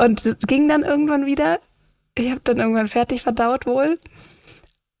 Und es ging dann irgendwann wieder. Ich habe dann irgendwann fertig verdaut wohl.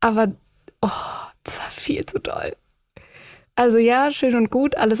 Aber, das war viel zu doll. Also ja, schön und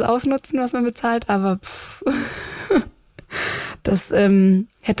gut, alles ausnutzen, was man bezahlt, aber das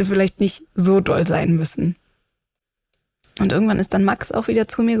hätte vielleicht nicht so doll sein müssen. Und irgendwann ist dann Max auch wieder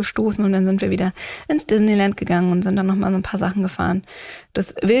zu mir gestoßen und dann sind wir wieder ins Disneyland gegangen und sind dann nochmal so ein paar Sachen gefahren.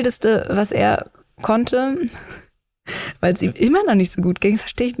 Das Wildeste, was er konnte, weil es ihm immer noch nicht so gut ging, das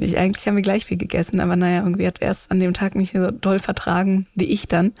verstehe ich nicht. Eigentlich haben wir gleich viel gegessen, aber naja, irgendwie hat er es an dem Tag nicht so doll vertragen wie ich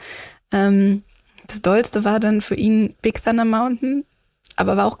dann. Das Dollste war dann für ihn Big Thunder Mountain,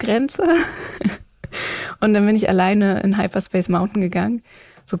 aber war auch Grenze. Und dann bin ich alleine in Hyperspace Mountain gegangen,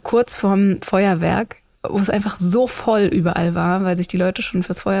 so kurz vorm Feuerwerk, wo es einfach so voll überall war, weil sich die Leute schon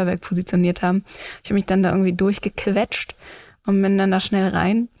fürs Feuerwerk positioniert haben. Ich habe mich dann da irgendwie durchgequetscht und bin dann da schnell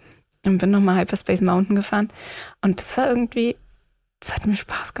rein und bin nochmal Hyperspace Mountain gefahren. Und das war irgendwie, das hat mir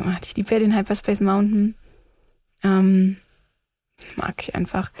Spaß gemacht. Ich liebe ja den Hyperspace Mountain. Mag ich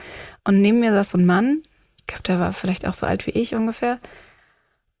einfach. Und neben mir saß so ein Mann, ich glaube, der war vielleicht auch so alt wie ich ungefähr.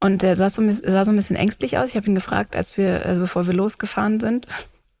 Und der sah so ein bisschen ängstlich aus. Ich habe ihn gefragt, bevor wir losgeflogen sind,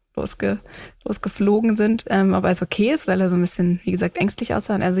 ob es okay ist, weil er so ein bisschen, wie gesagt, ängstlich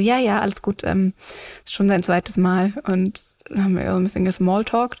aussah. Und er so, ja, alles gut, ist schon sein zweites Mal. Und dann haben wir so ein bisschen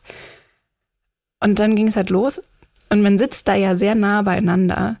gesmalltalkt. Und dann ging es halt los und man sitzt da ja sehr nah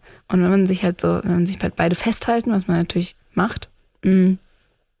beieinander. Und wenn man sich halt beide festhalten, was man natürlich macht, kann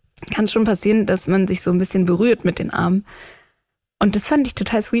es schon passieren, dass man sich so ein bisschen berührt mit den Armen. Und das fand ich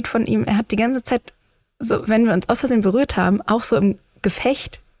total sweet von ihm. Er hat die ganze Zeit, so, wenn wir uns aus Versehen berührt haben, auch so im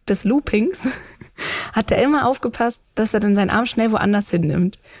Gefecht des Loopings, hat er immer aufgepasst, dass er dann seinen Arm schnell woanders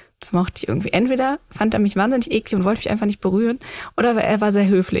hinnimmt. Das mochte ich irgendwie. Entweder fand er mich wahnsinnig eklig und wollte mich einfach nicht berühren, oder er war sehr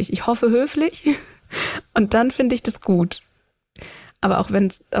höflich. Ich hoffe höflich und dann finde ich das gut. Aber auch wenn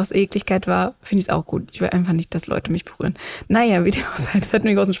es aus Ekligkeit war, finde ich es auch gut. Ich will einfach nicht, dass Leute mich berühren. Naja, wie dem auch sei, das hat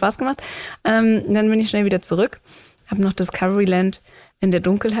mir großen Spaß gemacht. Dann bin ich schnell wieder zurück, habe noch Discoveryland in der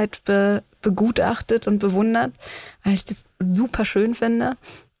Dunkelheit begutachtet und bewundert, weil ich das super schön finde.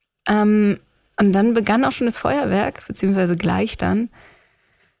 Und dann begann auch schon das Feuerwerk, beziehungsweise gleich dann,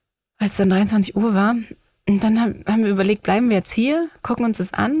 als es dann 23 Uhr war. Und dann haben wir überlegt, bleiben wir jetzt hier, gucken uns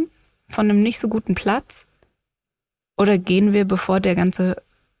das an, von einem nicht so guten Platz, oder gehen wir, bevor der ganze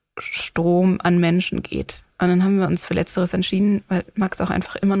Strom an Menschen geht? Und dann haben wir uns für Letzteres entschieden, weil Max auch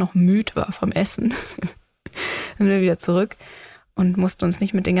einfach immer noch müde war vom Essen. Dann sind wir wieder zurück und mussten uns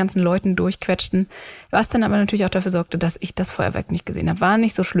nicht mit den ganzen Leuten durchquetschen. Was dann aber natürlich auch dafür sorgte, dass ich das Feuerwerk nicht gesehen habe. War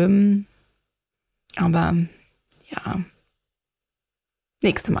nicht so schlimm, aber ja,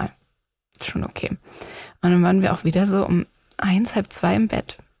 nächstes Mal. Ist schon okay. Und dann waren wir auch wieder so um 1, halb 2 im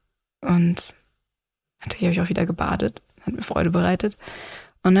Bett. Und natürlich habe ich auch wieder gebadet. Hat mir Freude bereitet.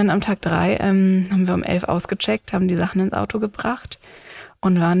 Und dann am Tag 3 haben wir um 11 ausgecheckt, haben die Sachen ins Auto gebracht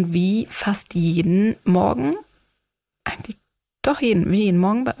und waren wie fast jeden Morgen, eigentlich doch wie jeden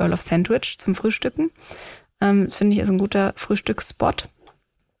Morgen bei Earl of Sandwich zum Frühstücken. Das finde ich ist ein guter Frühstücksspot,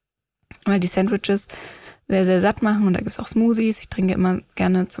 weil die Sandwiches sehr, sehr satt machen und da gibt es auch Smoothies. Ich trinke immer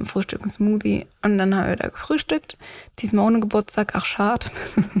gerne zum Frühstück einen Smoothie. Und dann haben wir da gefrühstückt. Diesmal ohne Geburtstag, ach schade.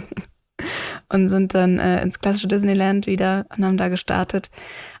 Und sind dann ins klassische Disneyland wieder und haben da gestartet.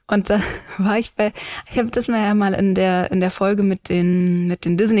 Und da war ich habe das mal in der Folge mit den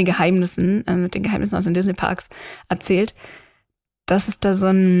Disney-Geheimnissen, also mit den Geheimnissen aus den Disney-Parks erzählt, dass es da so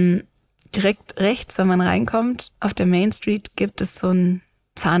ein, direkt rechts, wenn man reinkommt, auf der Main Street gibt es so ein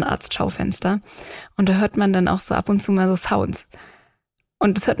Zahnarzt-Schaufenster. Und da hört man dann auch so ab und zu mal so Sounds.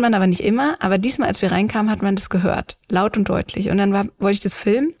 Und das hört man aber nicht immer. Aber diesmal, als wir reinkamen, hat man das gehört. Laut und deutlich. Und dann wollte ich das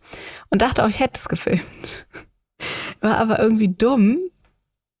filmen und dachte auch, ich hätte es gefilmt. War aber irgendwie dumm.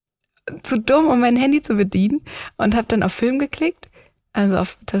 Zu dumm, um mein Handy zu bedienen. Und habe dann auf Film geklickt. Also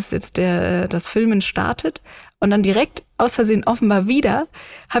auf das jetzt das Filmen startet. Und dann direkt aus Versehen offenbar wieder.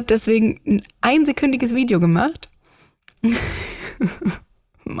 Habe deswegen ein einsekündiges Video gemacht.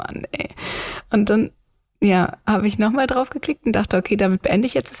 Mann, ey. Und dann, ja, habe ich nochmal drauf geklickt und dachte, okay, damit beende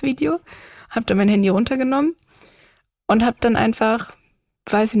ich jetzt das Video. Habe dann mein Handy runtergenommen und habe dann einfach,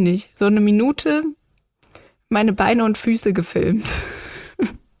 weiß ich nicht, so eine Minute meine Beine und Füße gefilmt.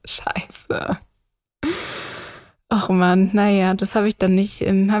 Scheiße. Ach man, naja, das habe ich dann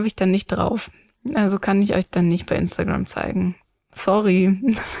nicht drauf. Also kann ich euch dann nicht bei Instagram zeigen. Sorry.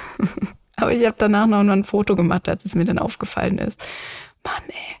 Aber ich habe danach noch ein Foto gemacht, als es mir dann aufgefallen ist. Mann,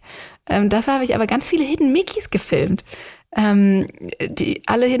 ey. Dafür habe ich aber ganz viele Hidden Mickeys gefilmt.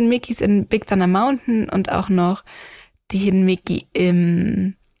 Alle Hidden Mickeys in Big Thunder Mountain und auch noch die Hidden Mickey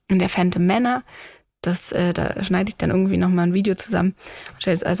in der Phantom Manor. Da schneide ich dann irgendwie nochmal ein Video zusammen und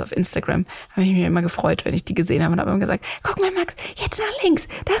stelle das alles auf Instagram. Habe ich mich immer gefreut, wenn ich die gesehen habe und habe immer gesagt, guck mal Max, jetzt nach links,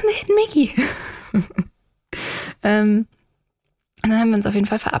 da ist eine Hidden Mickey. Und dann haben wir uns auf jeden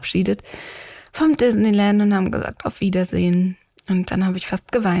Fall verabschiedet vom Disneyland und haben gesagt, auf Wiedersehen. Und dann habe ich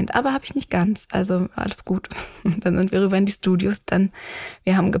fast geweint, aber habe ich nicht ganz, also alles gut. Und dann sind wir rüber in die Studios,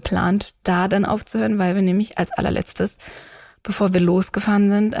 wir haben geplant, da dann aufzuhören, weil wir nämlich als allerletztes, bevor wir losgefahren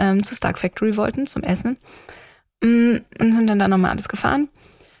sind, zur Stark Factory wollten, zum Essen. Und sind dann da nochmal alles gefahren.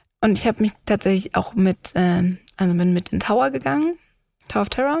 Und ich habe mich tatsächlich auch bin mit in Tower gegangen, Tower of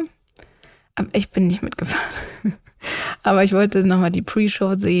Terror. Aber ich bin nicht mitgefahren. Aber ich wollte nochmal die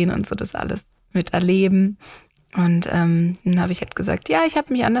Pre-Show sehen und so das alles miterleben. Und dann habe ich halt gesagt, ja, ich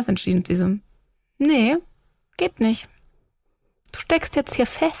habe mich anders entschieden. Und sie so, nee, geht nicht. Du steckst jetzt hier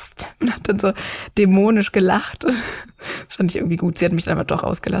fest. Und hat dann so dämonisch gelacht. Das fand ich irgendwie gut. Sie hat mich dann aber doch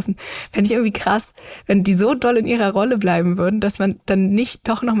ausgelassen. Fände ich irgendwie krass, wenn die so doll in ihrer Rolle bleiben würden, dass man dann nicht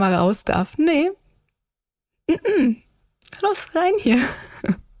doch nochmal raus darf. Nee. Los, rein hier.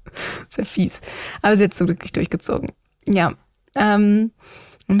 Sehr fies. Aber sie hat zum Glück nicht durchgezogen. Ja. Und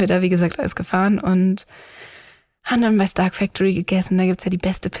wir da, wie gesagt, alles gefahren und haben dann bei Stark Factory gegessen. Da gibt's ja die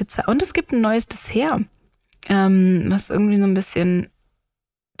beste Pizza. Und es gibt ein neues Dessert. Was irgendwie so ein bisschen,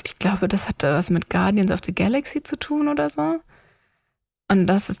 ich glaube, das hatte was mit Guardians of the Galaxy zu tun oder so. Und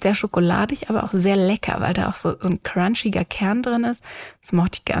das ist sehr schokoladig, aber auch sehr lecker, weil da auch so ein crunchiger Kern drin ist. Das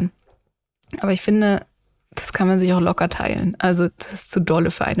mochte ich gern. Aber ich finde, das kann man sich auch locker teilen. Also das ist zu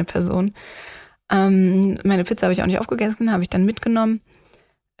dolle für eine Person. Meine Pizza habe ich auch nicht aufgegessen, habe ich dann mitgenommen.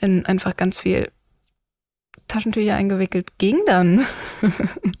 In einfach ganz viel Taschentücher eingewickelt. Ging dann.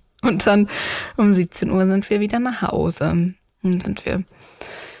 Und dann um 17 Uhr sind wir wieder nach Hause. Und sind wir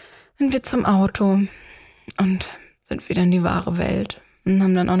zum Auto und sind wieder in die wahre Welt. Und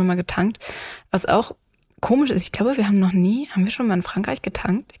haben dann auch nochmal getankt. Was auch komisch ist, ich glaube, haben wir schon mal in Frankreich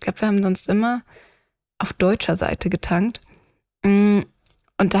getankt? Ich glaube, wir haben sonst immer auf deutscher Seite getankt. Und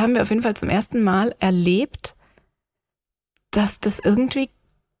da haben wir auf jeden Fall zum ersten Mal erlebt, dass das irgendwie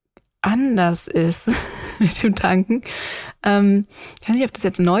anders ist mit dem Tanken. Ich weiß nicht, ob das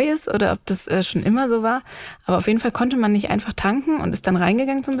jetzt neu ist oder ob das schon immer so war, aber auf jeden Fall konnte man nicht einfach tanken und ist dann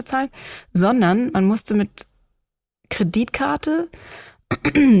reingegangen zum Bezahlen, sondern man musste mit Kreditkarte,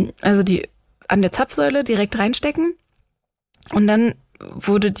 also die an der Zapfsäule direkt reinstecken und dann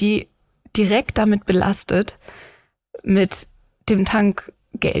wurde die direkt damit belastet mit dem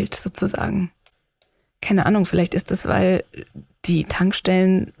Tankgeld sozusagen. Keine Ahnung, vielleicht ist das, weil die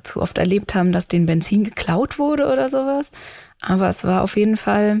Tankstellen zu oft erlebt haben, dass denen Benzin geklaut wurde oder sowas. Aber es war auf jeden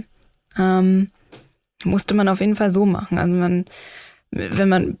Fall, musste man auf jeden Fall so machen. Also wenn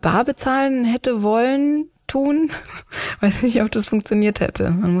man bar bezahlen hätte tun, weiß nicht, ob das funktioniert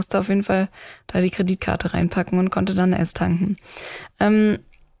hätte. Man musste auf jeden Fall da die Kreditkarte reinpacken und konnte dann erst tanken. Um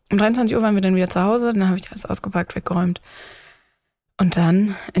 23 Uhr waren wir dann wieder zu Hause, dann habe ich alles ausgepackt, weggeräumt. Und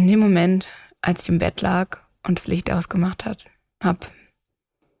dann, in dem Moment, als ich im Bett lag und das Licht ausgemacht habe,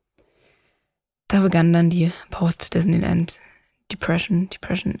 da begann dann die Post-Disneyland Depression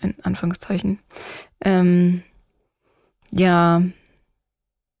in Anführungszeichen. Ja,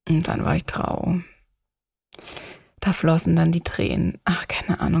 und dann war ich traurig. Da flossen dann die Tränen. Ach,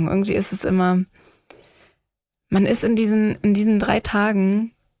 keine Ahnung, irgendwie ist es immer, man ist in diesen 3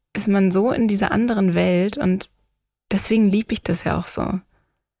 Tagen, ist man so in dieser anderen Welt und deswegen liebe ich das ja auch so.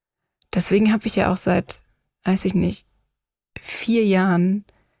 Deswegen habe ich ja auch seit, weiß ich nicht, 4 Jahren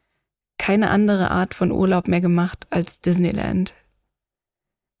keine andere Art von Urlaub mehr gemacht als Disneyland.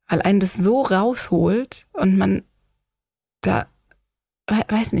 Weil einen das so rausholt und man da,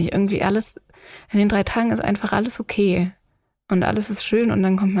 weiß nicht, irgendwie alles, in den 3 Tagen ist einfach alles okay. Und alles ist schön und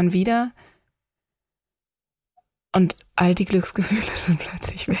dann kommt man wieder und all die Glücksgefühle sind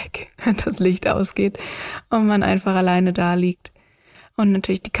plötzlich weg, wenn das Licht ausgeht und man einfach alleine da liegt. Und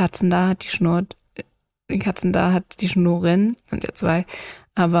natürlich die Katzen da hat die Schnurrin, sind ja 2,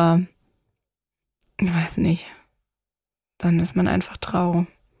 aber ich weiß nicht, dann ist man einfach traurig.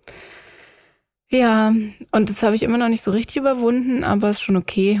 Ja, und das habe ich immer noch nicht so richtig überwunden, aber ist schon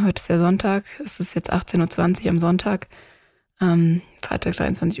okay. Heute ist ja Sonntag, es ist jetzt 18.20 Uhr am Sonntag. Freitag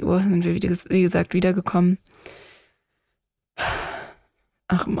 23 Uhr sind wir, wie gesagt, wiedergekommen.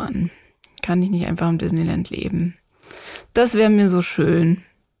 Ach Mann, kann ich nicht einfach im Disneyland leben? Das wäre mir so schön.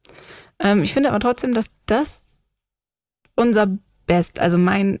 Ich finde aber trotzdem, dass das also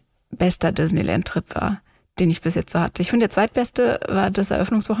mein bester Disneyland-Trip war, den ich bis jetzt so hatte. Ich finde, der zweitbeste war das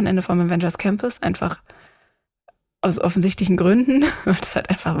Eröffnungswochenende vom Avengers Campus, einfach aus offensichtlichen Gründen, weil es halt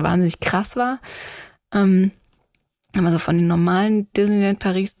einfach wahnsinnig krass war. Aber so von den normalen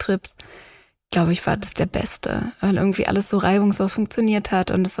Disneyland-Paris-Trips, glaube ich, war das der beste, weil irgendwie alles so reibungslos funktioniert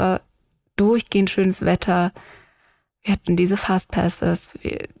hat und es war durchgehend schönes Wetter. Wir hatten diese Fastpasses,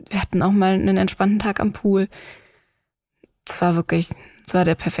 wir hatten auch mal einen entspannten Tag am Pool. Es war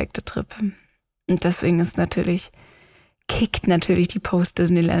der perfekte Trip. Und deswegen kickt natürlich die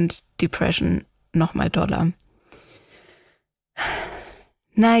Post-Disneyland-Depression nochmal doller.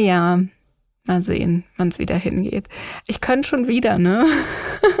 Naja, mal sehen, wann es wieder hingeht. Ich könnte schon wieder, ne?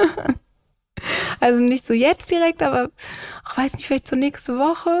 Also nicht so jetzt direkt, aber ich weiß nicht, vielleicht so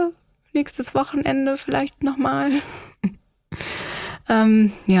nächstes Wochenende vielleicht nochmal.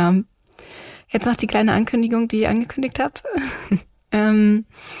 Ja, jetzt noch die kleine Ankündigung, die ich angekündigt habe.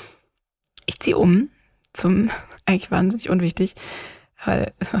 Ich ziehe um eigentlich wahnsinnig unwichtig,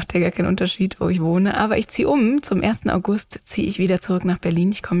 weil es macht ja gar keinen Unterschied, wo ich wohne, aber ich ziehe um. Zum 1. August ziehe ich wieder zurück nach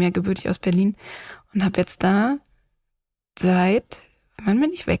Berlin. Ich komme ja gebürtig aus Berlin und habe jetzt da wann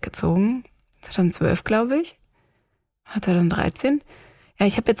bin ich weggezogen? 2012, glaube ich. 2013. Ja,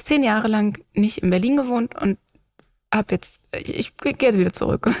 ich habe jetzt 10 Jahre lang nicht in Berlin gewohnt und ich gehe jetzt wieder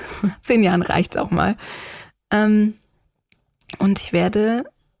zurück. 10 Jahren reicht's auch mal. Und ich werde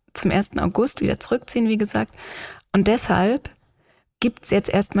zum 1. August wieder zurückziehen, wie gesagt. Und deshalb gibt's jetzt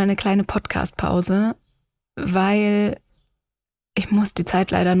erstmal eine kleine Podcast-Pause, weil ich muss die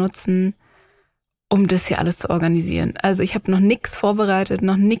Zeit leider nutzen, um das hier alles zu organisieren. Also ich habe noch nichts vorbereitet,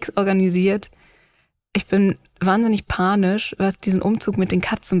 noch nichts organisiert. Ich bin wahnsinnig panisch, was diesen Umzug mit den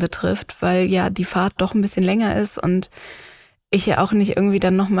Katzen betrifft, weil ja die Fahrt doch ein bisschen länger ist und ich ja auch nicht irgendwie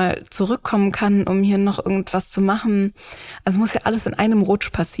dann nochmal zurückkommen kann, um hier noch irgendwas zu machen. Also muss ja alles in einem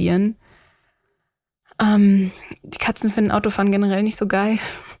Rutsch passieren. Die Katzen finden Autofahren generell nicht so geil,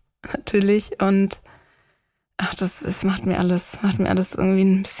 natürlich. Und das macht mir alles irgendwie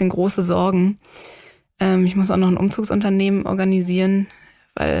ein bisschen große Sorgen. Ich muss auch noch ein Umzugsunternehmen organisieren,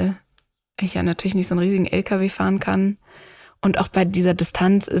 weil ich ja natürlich nicht so einen riesigen LKW fahren kann. Und auch bei dieser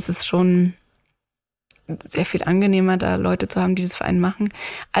Distanz ist es schon sehr viel angenehmer, da Leute zu haben, die das für einen machen.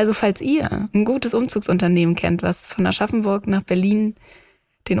 Also falls ihr ein gutes Umzugsunternehmen kennt, was von Aschaffenburg nach Berlin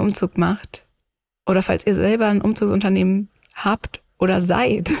den Umzug macht, oder falls ihr selber ein Umzugsunternehmen habt oder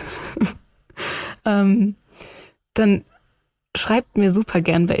seid, dann schreibt mir super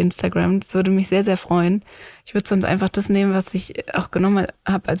gern bei Instagram. Das würde mich sehr, sehr freuen. Ich würde sonst einfach das nehmen, was ich auch genommen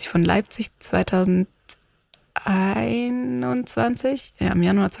habe, als ich von Leipzig 2021, im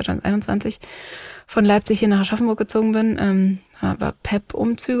Januar 2021, von Leipzig hier nach Aschaffenburg gezogen bin. Aber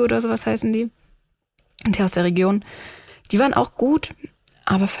PEP-Umzüge oder sowas heißen die. Und die aus der Region. Die waren auch gut,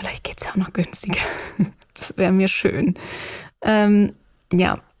 aber vielleicht geht's ja auch noch günstiger. Das wäre mir schön.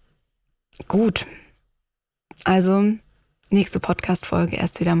 Ja, gut. Also nächste Podcast-Folge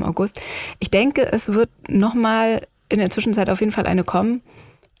erst wieder im August. Ich denke, es wird nochmal in der Zwischenzeit auf jeden Fall eine kommen,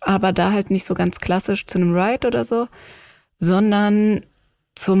 aber da halt nicht so ganz klassisch zu einem Ride oder so, sondern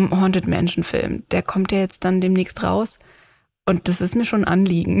zum Haunted Mansion Film. Der kommt ja jetzt dann demnächst raus und das ist mir schon ein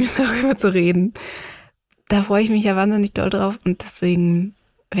Anliegen, darüber zu reden. Da freue ich mich ja wahnsinnig doll drauf und deswegen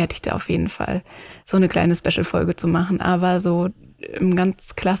werde ich da auf jeden Fall so eine kleine Special-Folge zu machen, aber so im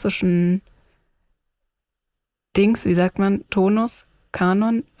ganz klassischen Dings, wie sagt man, Tonus,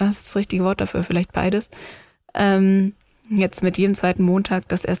 Kanon, was ist das richtige Wort dafür? Vielleicht beides. Jetzt mit jedem zweiten Montag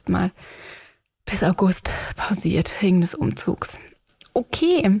das erstmal bis August pausiert wegen des Umzugs.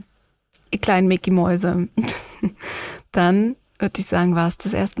 Okay, ihr kleinen Mickey-Mäuse. Dann würde ich sagen, war es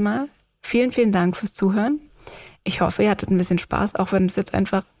das erstmal. Vielen, vielen Dank fürs Zuhören. Ich hoffe, ihr hattet ein bisschen Spaß, auch wenn es jetzt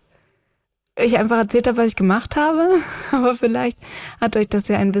ich einfach erzählt habe, was ich gemacht habe. Aber vielleicht hat euch das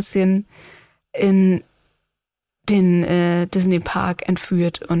ja ein bisschen in den Disney-Park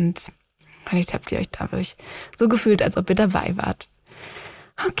entführt und vielleicht habt ihr euch dadurch so gefühlt, als ob ihr dabei wart.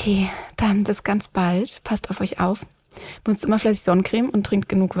 Okay, dann bis ganz bald. Passt auf euch auf. Benutzt immer fleißig Sonnencreme und trinkt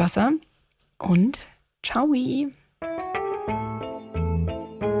genug Wasser. Und ciao.